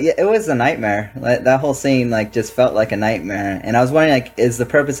 No, it was a nightmare. Like, that whole scene, like, just felt like a nightmare. And I was wondering, like, is the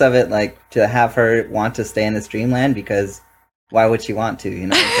purpose of it, like, to have her want to stay in this dreamland? Because why would she want to, you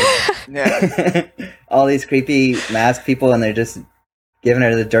know? Yeah. All these creepy masked people, and they're just giving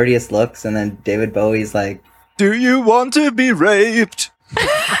her the dirtiest looks, and then David Bowie's like, "Do you want to be raped?"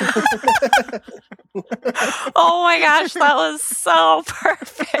 Oh my gosh, that was so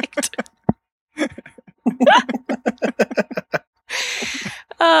perfect.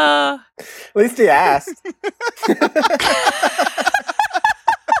 At least he asked.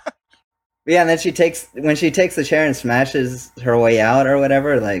 Yeah, and then when she takes the chair and smashes her way out or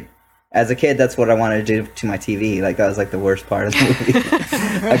whatever, like, as a kid, that's what I wanted to do to my TV. Like, that was, like, the worst part of the movie.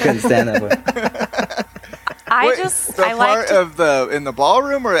 I couldn't stand that part. In the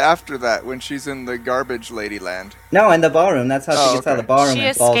ballroom or after that, when she's in the garbage lady land? No, in the ballroom. That's how she gets out of the ballroom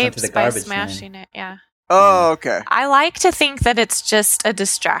and falls into the garbage by smashing it, yeah. Oh, okay. I like to think that it's just a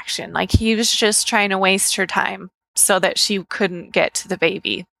distraction. Like, he was just trying to waste her time so that she couldn't get to the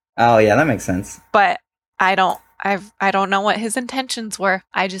baby. Oh, yeah, that makes sense. But I don't know what his intentions were.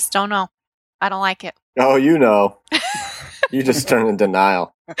 I just don't know. I don't like it. Oh, you know. You just turn in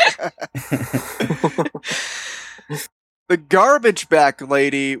denial. The garbage back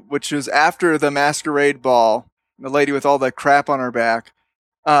lady, which is after the masquerade ball, the lady with all the crap on her back,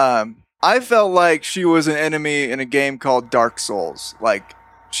 I felt like she was an enemy in a game called Dark Souls. Like,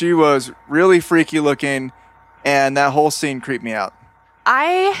 she was really freaky looking, and that whole scene creeped me out.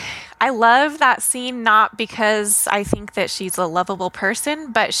 I love that scene, not because I think that she's a lovable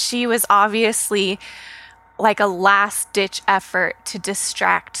person, but she was obviously like a last-ditch effort to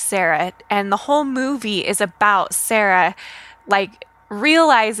distract Sarah. And the whole movie is about Sarah, like,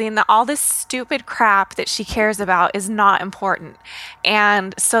 realizing that all this stupid crap that she cares about is not important.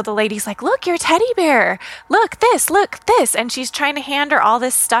 And so the lady's like, "Look, your teddy bear. Look this. And she's trying to hand her all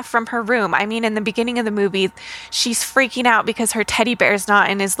this stuff from her room. I mean, in the beginning of the movie, she's freaking out because her teddy bear's not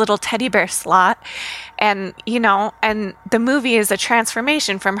in his little teddy bear slot. And, you know, and the movie is a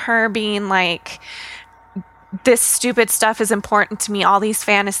transformation from her being like, this stupid stuff is important to me, all these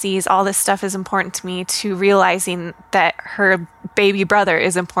fantasies, all this stuff is important to me, to realizing that her baby brother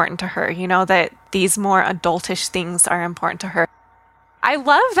is important to her, you know, that these more adultish things are important to her. I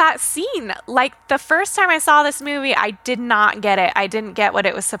love that scene. Like, the first time I saw this movie, I did not get it. I didn't get what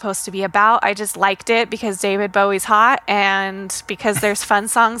it was supposed to be about. I just liked it because David Bowie's hot and because there's fun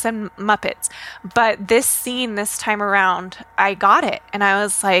songs and Muppets. But this scene this time around, I got it. And I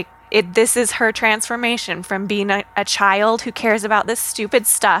was like, this is her transformation from being a child who cares about this stupid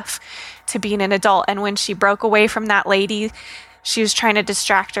stuff to being an adult. And when she broke away from that lady, she was trying to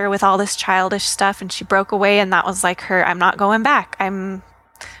distract her with all this childish stuff, and she broke away, and that was like her, I'm not going back. I'm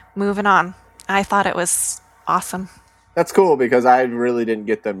moving on. I thought it was awesome. That's cool because I really didn't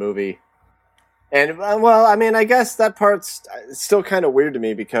get the movie. And, well, I mean, I guess that part's still kind of weird to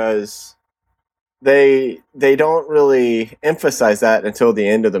me because they don't really emphasize that until the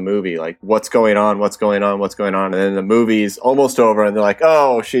end of the movie. Like, what's going on? And then the movie's almost over and they're like,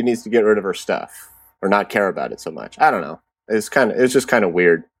 oh, she needs to get rid of her stuff or not care about it so much. I don't know. It's just kind of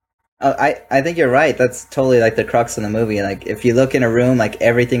weird. I think you're right. That's totally like the crux of the movie. Like, if you look in a room, like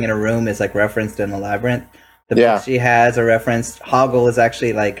everything in a room is like referenced in the labyrinth. The books she has are referenced. Hoggle is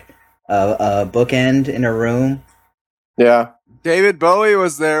actually like a bookend in a room. Yeah. David Bowie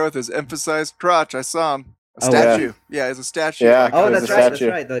was there with his emphasized crotch. I saw him. A statue. Yeah, it's a statue. Yeah. That's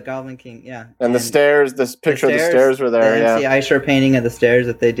right. The Goblin King. Yeah. And the stairs. This picture of the stairs were there. The Escher painting of the stairs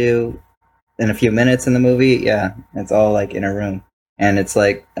that they do in a few minutes in the movie. Yeah, it's all like in a room, and it's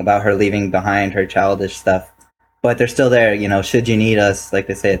like about her leaving behind her childish stuff, but they're still there. You know, should you need us, like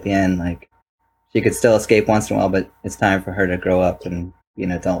they say at the end, like she could still escape once in a while, but it's time for her to grow up and be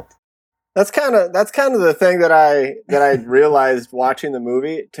an adult. That's kind of the thing that I realized watching the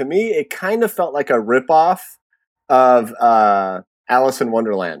movie. To me, it kind of felt like a ripoff of Alice in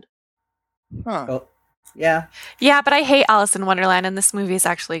Wonderland. Huh. Well, yeah. Yeah, but I hate Alice in Wonderland, and this movie is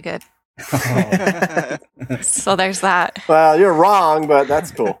actually good. So there's that. Well, you're wrong, but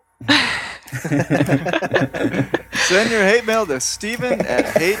that's cool. Send your hate mail to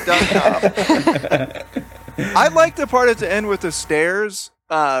steven@hate.com. I like the part at the end with the stairs.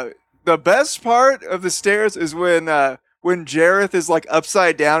 The best part of the stairs is when Jareth is like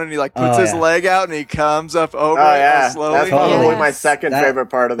upside down and he like puts his leg out and he comes up over it slowly. That's probably my second favorite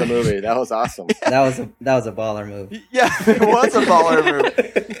part of the movie. That was awesome. That was a baller move. Yeah, it was a baller move.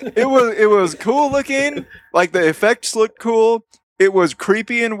 It was cool looking. Like the effects looked cool. It was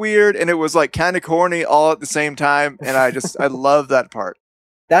creepy and weird, and it was like kind of corny all at the same time. And I love that part.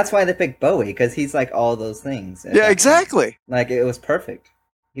 That's why they picked Bowie, because he's like all those things. Yeah, exactly. Like it was perfect.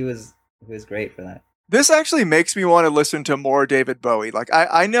 He was great for that. This actually makes me want to listen to more David Bowie. Like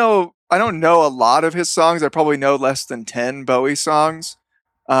I don't know a lot of his songs. I probably know less than 10 Bowie songs.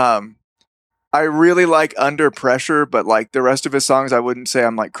 I really like Under Pressure, but like the rest of his songs I wouldn't say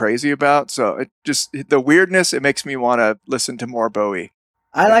I'm like crazy about. So it just the weirdness, it makes me want to listen to more Bowie.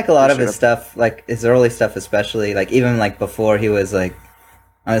 I like a lot of his stuff, like his early stuff especially, like even like before he was like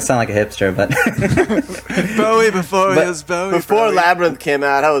I sound like a hipster, but Bowie before he was Bowie. Before Bowie. Labyrinth came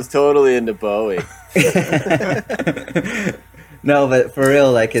out, I was totally into Bowie. No, but for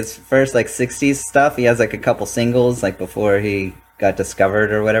real, like his first like 60s stuff, he has like a couple singles like before he got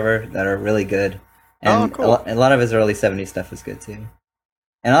discovered or whatever that are really good. And cool. a lot of his early 70s stuff is good too.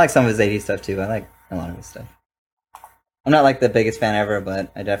 And I like some of his 80s stuff too. I like a lot of his stuff. I'm not like the biggest fan ever,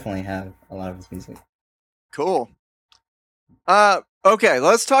 but I definitely have a lot of his music. Cool. Okay,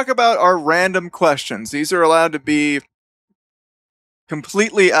 let's talk about our random questions. These are allowed to be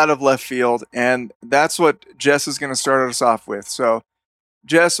completely out of left field, and that's what Jess is going to start us off with. So,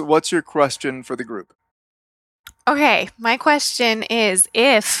 Jess, what's your question for the group? Okay, my question is,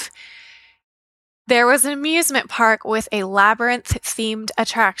 if there was an amusement park with a labyrinth-themed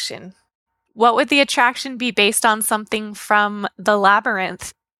attraction, what would the attraction be based on something from the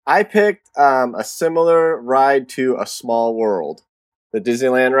Labyrinth? I picked a similar ride to A Small World, the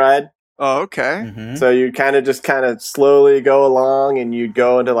Disneyland ride. Oh, okay. Mm-hmm. So you kind of slowly go along, and you'd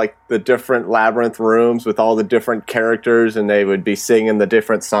go into like the different labyrinth rooms with all the different characters, and they would be singing the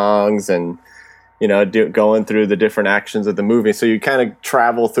different songs, and going through the different actions of the movie. So you kind of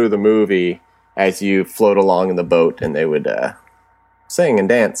travel through the movie as you float along in the boat, and they would sing and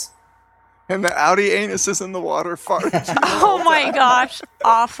dance. And the Audi anus is in the water fart. Oh my gosh,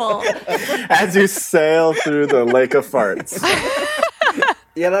 awful. As you sail through the lake of farts.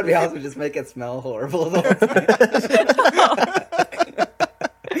 Yeah, that'd be awesome. Just make it smell horrible. Though.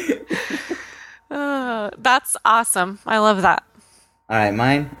 That's awesome. I love that. All right,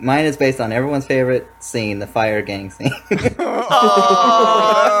 mine is based on everyone's favorite scene, the fire gang scene. I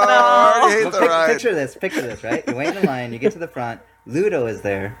hate the ride. Picture this, right? You wait in line, you get to the front, Ludo is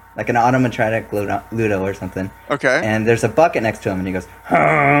there, like an automatronic Ludo or something. Okay. And there's a bucket next to him, and he goes,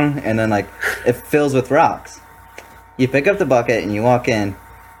 and then like it fills with rocks. You pick up the bucket and you walk in,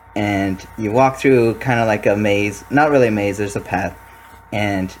 and you walk through kind of like a maze. Not really a maze, there's a path.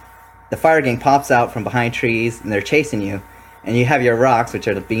 And the fire gang pops out from behind trees, and they're chasing you. And you have your rocks, which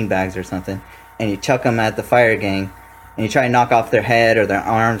are the bean bags or something, and you chuck them at the fire gang, and you try to knock off their head or their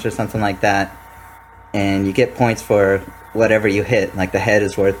arms or something like that, and you get points for whatever you hit. Like the head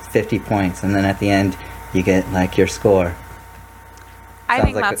is worth 50 points, and then at the end you get like your score. I Sounds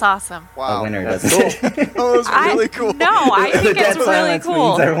think like that's awesome. Wow. A winner That's doesn't it? That was really cool. No, I think The it's dead really silence cool.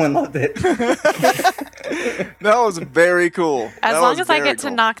 means everyone loved it. That was very cool. As That long was as I very get to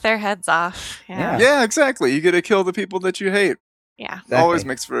cool. knock their heads off. Yeah. Yeah, exactly. You get to kill the people that you hate. Yeah. Exactly. Always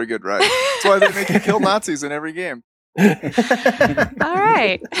makes for a good ride. That's why they make you kill Nazis in every game. All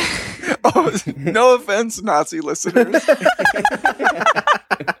right. Oh, no offense, Nazi listeners.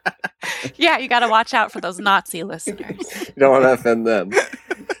 Yeah, you got to watch out for those Nazi listeners. You don't want to offend them.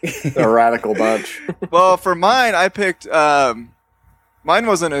 They're a radical bunch. Well, for mine, I picked. Mine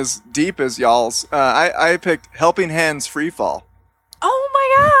wasn't as deep as y'all's. I picked Helping Hands Free Fall. Oh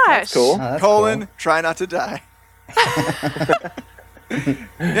my gosh. That's cool. Oh, that's Colon, cool. try not to die.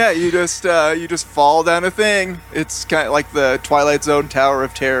 Yeah, you just fall down a thing. It's kind of like the Twilight Zone Tower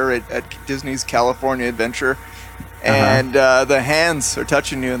of Terror at Disney's California Adventure. And the hands are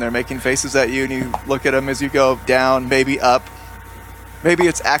touching you and they're making faces at you, and you look at them as you go down, maybe up. Maybe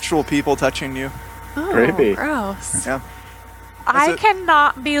it's actual people touching you. Oh, Creepy. gross. Yeah. I it.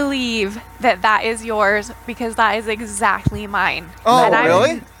 cannot believe that is yours, because that is exactly mine. Oh, And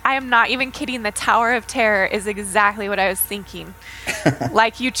really? I am not even kidding. The Tower of Terror is exactly what I was thinking.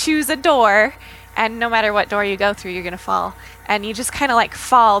 Like, you choose a door, and no matter what door you go through, you're going to fall. And you just kind of like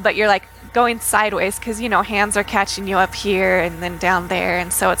fall, but you're like going sideways because, you know, hands are catching you up here and then down there.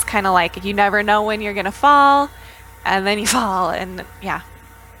 And so it's kind of like you never know when you're going to fall, and then you fall. And yeah.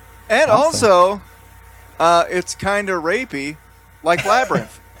 And Awesome. also, it's kind of rapey, like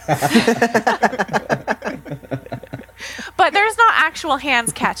Labyrinth. But there's not actual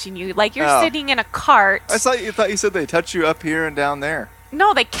hands catching you. Like, you're Oh. sitting in a cart. I thought you said they touch you up here and down there.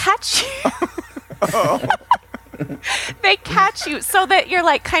 No, they catch you. They catch you so that you're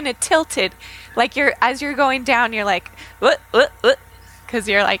like kind of tilted. Like, as you're going down, you're like, what, because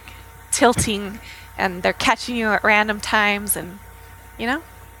you're like tilting, and they're catching you at random times, and you know.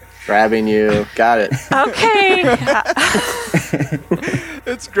 Grabbing you. Got it. Okay.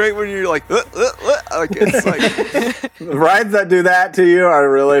 It's great when you're like it's like The rides that do that to you are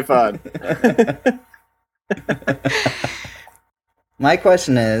really fun. My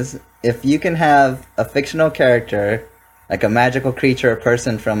question is, if you can have a fictional character, like a magical creature or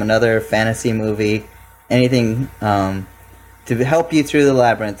person from another fantasy movie, anything, to help you through the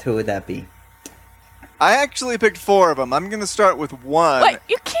labyrinth, who would that be? I actually picked 4 of them. I'm gonna start with one. What?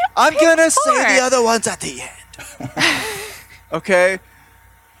 You can't. I'm pick gonna 4. say the other ones at the end. Okay.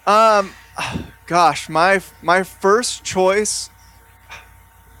 Gosh, my first choice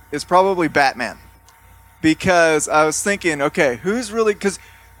is probably Batman, because I was thinking, okay, who's really? Because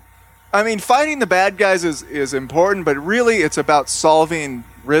I mean, fighting the bad guys is important, but really it's about solving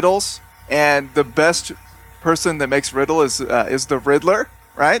riddles, and the best person that makes riddle is the Riddler.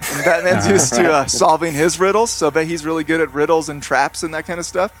 Right? And Batman's used to solving his riddles, so I bet he's really good at riddles and traps and that kind of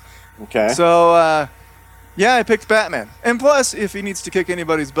stuff. Okay. So, yeah, I picked Batman. And plus, if he needs to kick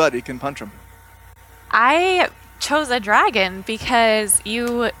anybody's butt, he can punch him. I chose a dragon because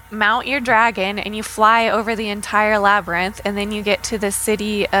you mount your dragon and you fly over the entire labyrinth, and then you get to the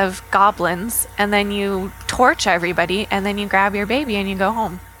city of goblins, and then you torch everybody, and then you grab your baby and you go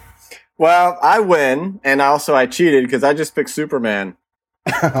home. Well, I win, and also I cheated because I just picked Superman.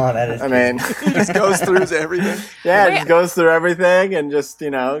 Oh, that is. I mean, He just goes through everything. yeah, Wait. just goes through everything and just,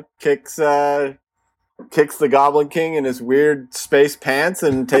 you know, kicks the Goblin King in his weird space pants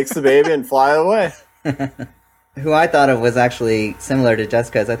and takes the baby and fly away. Who I thought of was actually similar to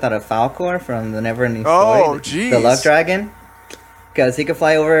Jessica's. I thought of Falcor from the Neverending Oh, Story, jeez. the Love Dragon, because he could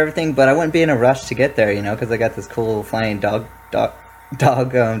fly over everything. But I wouldn't be in a rush to get there, you know, because I got this cool flying dog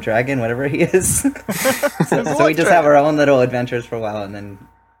dragon, whatever he is. so we just have our own little adventures for a while, and then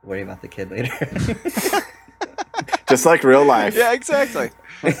worry about the kid later. Just like real life. Yeah, exactly.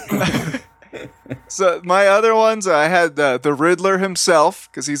 So my other ones, I had the Riddler himself,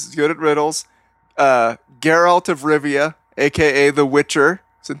 because he's good at riddles. Geralt of Rivia, a.k.a. the Witcher,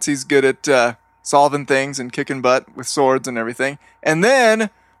 since he's good at solving things and kicking butt with swords and everything. And then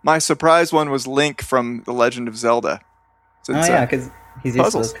my surprise one was Link from The Legend of Zelda. Oh Since, yeah, because he's used to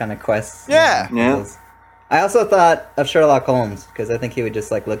puzzles. those kind of quests. Yeah. Yeah. puzzles. I also thought of Sherlock Holmes, because I think he would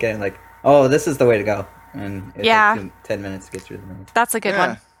just like look at it like, oh, this is the way to go, and it Yeah. takes him 10 minutes to get through the maze. That's a good yeah,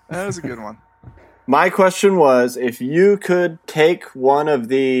 one. that was a good one. My question was, if you could take one of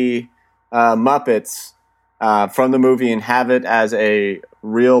the Muppets from the movie and have it as a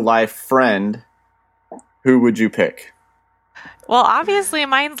real life friend, who would you pick? Well, obviously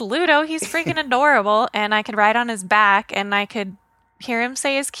mine's Ludo. He's freaking adorable, and I could ride on his back, and I could hear him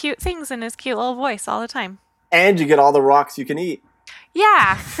say his cute things in his cute little voice all the time. And you get all the rocks you can eat.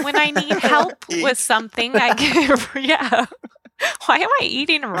 Yeah, when I need help with something, I get. Yeah. Why am I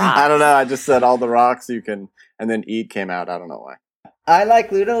eating rocks? I don't know. I just said all the rocks you can, and then eat came out. I don't know why. I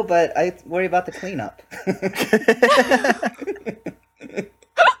like Ludo, but I worry about the cleanup.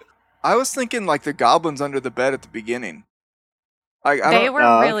 I was thinking like the goblins under the bed at the beginning. They were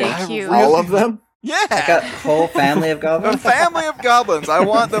really okay. cute. All of them? Yeah. Like a whole family of A goblins. family of goblins. I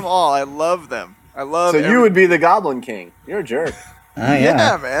want them all. I love them. I love So you would be the Goblin King. You're a jerk. Oh Yeah,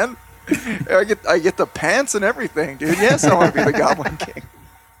 yeah. man. I get the pants and everything, dude. Yes, I want to be the Goblin King.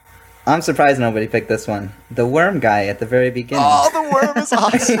 I'm surprised nobody picked this one. The worm guy at the very beginning. Oh, the worm is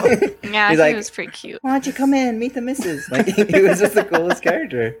awesome. Yeah, He's he like, was pretty cute. Why don't you come in, meet the missus? Like he was just the coolest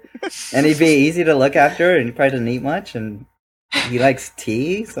character, and he'd be easy to look after, and he probably doesn't eat much, and he likes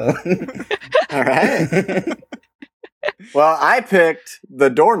tea. So, All right. Well, I picked the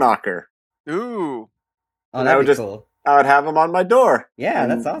door knocker. Ooh. Oh, I that'd would be just- cool. I would have him on my door. Yeah,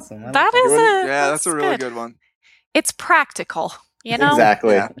 that's awesome. I like That is a Yeah, that's a really good one. It's practical, you know.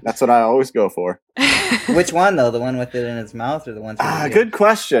 Exactly. Yeah. That's what I always go for. Which one though? The one with it in his mouth, or the one? through the ear? Good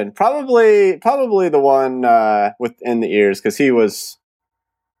question. Probably the one within the ears, because he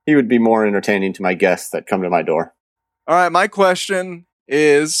would be more entertaining to my guests that come to my door. All right, my question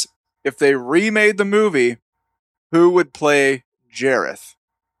is, if they remade the movie, who would play Jareth?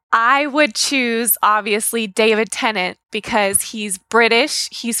 I would choose, obviously, David Tennant because he's British,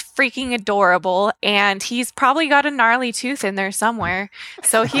 he's freaking adorable, and he's probably got a gnarly tooth in there somewhere.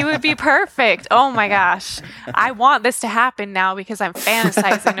 So he would be perfect. Oh my gosh. I want this to happen now because I'm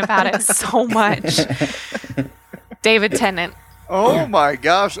fantasizing about it so much. David Tennant. Oh my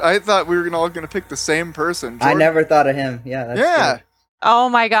gosh, I thought we were all going to pick the same person. I Jordan? never thought of him. Yeah, that's Yeah. good. Oh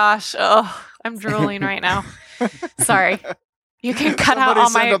my gosh. Oh, I'm drooling right now. Sorry. You can cut out Somebody all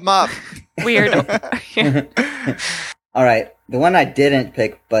send my them up. weird. All right, the one I didn't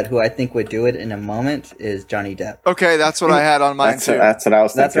pick, but who I think would do it in a moment is Johnny Depp. Okay, that's what I had on mine That's too. what I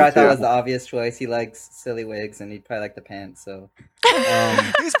was That's thinking. what I thought too. was the obvious choice. He likes silly wigs, and he'd probably like the pants. So,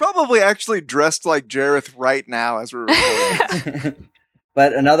 He's probably actually dressed like Jareth right now as we're recording.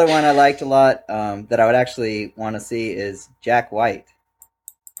 but another one I liked a lot that I would actually want to see is Jack White.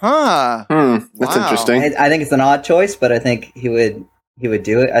 Huh. That's Wow. interesting. I think it's an odd choice, but I think he would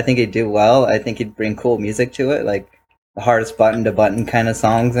do it. I think he'd do well. I think he'd bring cool music to it, like the hardest button to button kind of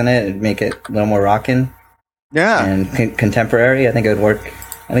songs in it, and make it a little more rockin' Yeah. and contemporary. I think it would work.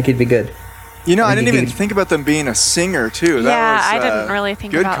 I think he'd be good. You know, I I think didn't he even could- think about them being a singer too. That Yeah, was, I didn't really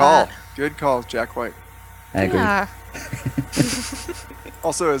think good about call. that. Good call, Jack White. I agree. Yeah.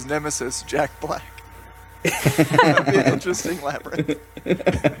 Also, his nemesis, Jack Black. That'd be an interesting labyrinth.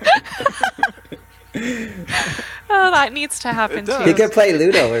 Oh, that needs to happen It does. too. He could play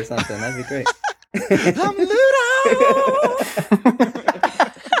Ludo or something. That'd be great. I'm Ludo.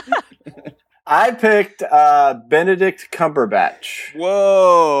 I picked Benedict Cumberbatch.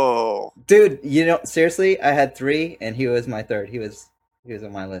 Whoa. Dude, you know, seriously, I had 3, and he was my third. He was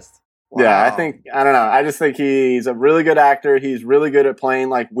on my list. Yeah, Wow. I don't know. I just think he's a really good actor. He's really good at playing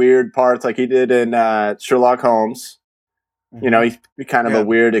like weird parts, like he did in Sherlock Holmes. You know, he's kind of Yeah. a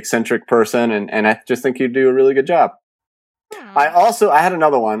weird, eccentric person, and I just think he'd do a really good job. I had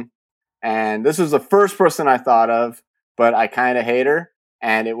another one, and this was the first person I thought of, but I kind of hate her,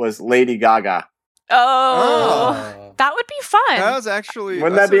 and it was Lady Gaga. Oh, that would be fun. That was actually.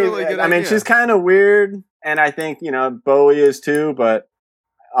 Wouldn't that's that be? a really good I mean, idea. she's kind of weird, and I think Bowie is too, but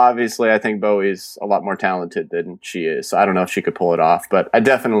obviously, I think Bowie's a lot more talented than she is. So I don't know if she could pull it off, but I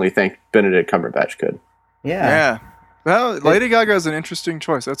definitely think Benedict Cumberbatch could. Yeah. Yeah. Well, Lady Gaga is an interesting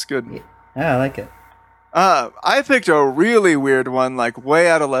choice. That's good. Yeah, I like it. I picked a really weird one, like way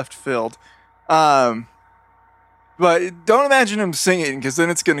out of left field. But don't imagine him singing, because then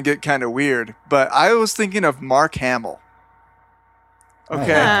it's going to get kind of weird. But I was thinking of Mark Hamill.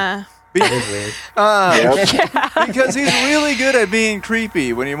 Okay. wow. That is weird. Yep. Because he's really good at being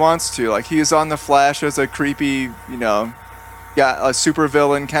creepy when he wants to. Like, he's on The Flash as a creepy, got a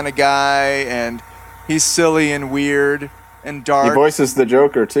supervillain kind of guy, and he's silly and weird and He dark. voices the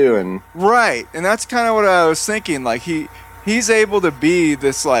Joker too, and Right, and that's kind of what I was thinking. Like, he's able to be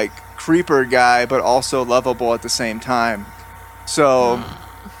this, like, creeper guy, but also lovable at the same time. So,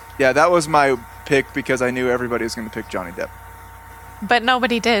 yeah, that was my pick because I knew everybody was going to pick Johnny Depp. But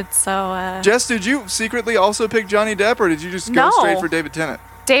nobody did, so... Jess, did you secretly also pick Johnny Depp, or did you just go No. straight for David Tennant?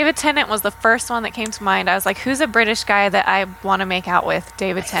 David Tennant was the first one that came to mind. I was like, who's a British guy that I want to make out with?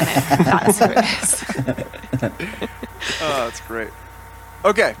 David Tennant. That's who it is. Oh, that's great.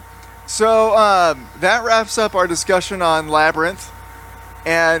 Okay, so that wraps up our discussion on Labyrinth.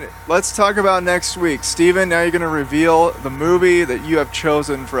 And let's talk about next week. Steven, now you're going to reveal the movie that you have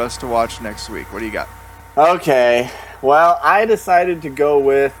chosen for us to watch next week. What do you got? Okay. Well, I decided to go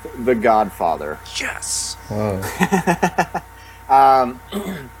with The Godfather. Yes! Whoa. I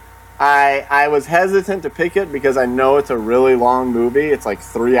was hesitant to pick it because I know it's a really long movie. It's like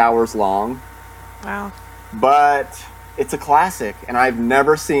 3 hours long. Wow. But it's a classic, and I've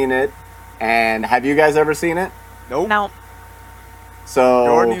never seen it. And have you guys ever seen it? Nope. No. So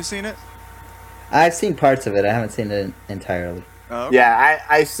Jordan, you seen it? I've seen parts of it. I haven't seen it entirely. Oh, okay. Yeah,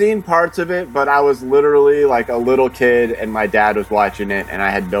 I've seen parts of it, but I was literally like a little kid, and my dad was watching it, and I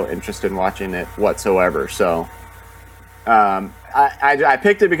had no interest in watching it whatsoever. So I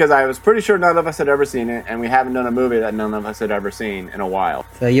picked it because I was pretty sure none of us had ever seen it, and we haven't done a movie that none of us had ever seen in a while.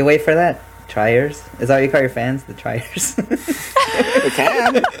 So you wait for that? Triers? Is that what you call your fans? The Triers? We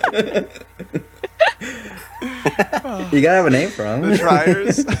can. You gotta have a name for them. The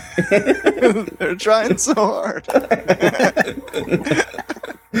Triers. They're trying so hard.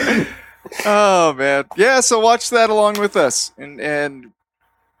 Oh, man. Yeah, so watch that along with us. And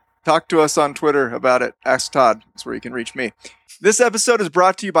talk to us on Twitter about it. Ask Todd. That's where you can reach me. This episode is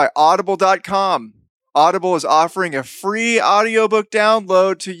brought to you by Audible.com. Audible is offering a free audiobook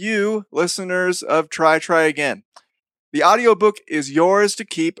download to you, listeners of Try Again. The audiobook is yours to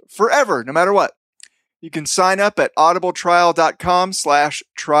keep forever, no matter what. You can sign up at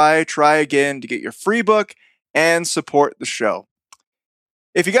audibletrial.com/try again to get your free book and support the show.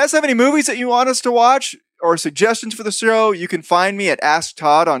 If you guys have any movies that you want us to watch or suggestions for the show, you can find me at Ask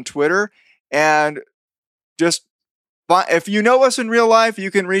Todd on Twitter. And just if you know us in real life,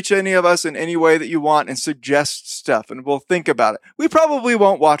 you can reach any of us in any way that you want and suggest stuff, and we'll think about it. We probably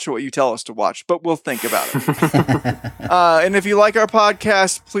won't watch what you tell us to watch, but we'll think about it. And if you like our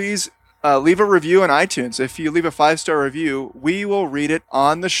podcast, please leave a review on iTunes. If you leave a 5-star review, we will read it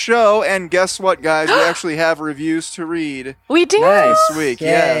on the show. And guess what, guys? We actually have reviews to read We do. this week.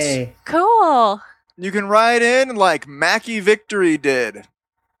 Yes. Yay. Cool. You can write in like Mackie Victory did.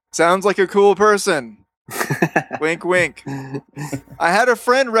 Sounds like a cool person. Wink, wink. I had a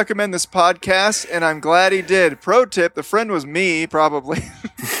friend recommend this podcast, and I'm glad he did. Pro tip, the friend was me, probably.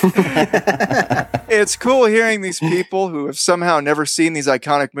 It's cool hearing these people who have somehow never seen these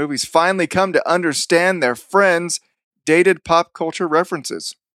iconic movies finally come to understand their friends' dated pop culture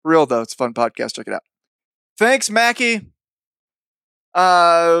references. Real, though. It's a fun podcast. Check it out. Thanks, Mackie.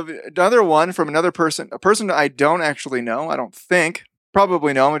 Another one from another person, a person I don't actually know, I don't think.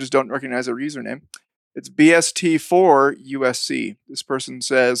 Probably know him, I just don't recognize their username. It's BST4USC. This person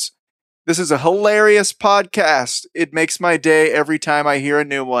says, "This is a hilarious podcast. It makes my day every time I hear a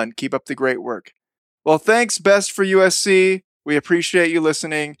new one. Keep up the great work." Well, thanks, Best for USC. We appreciate you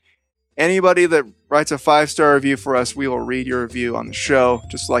listening. Anybody that writes a 5-star review for us, we will read your review on the show,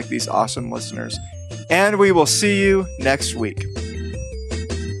 just like these awesome listeners. And we will see you next week.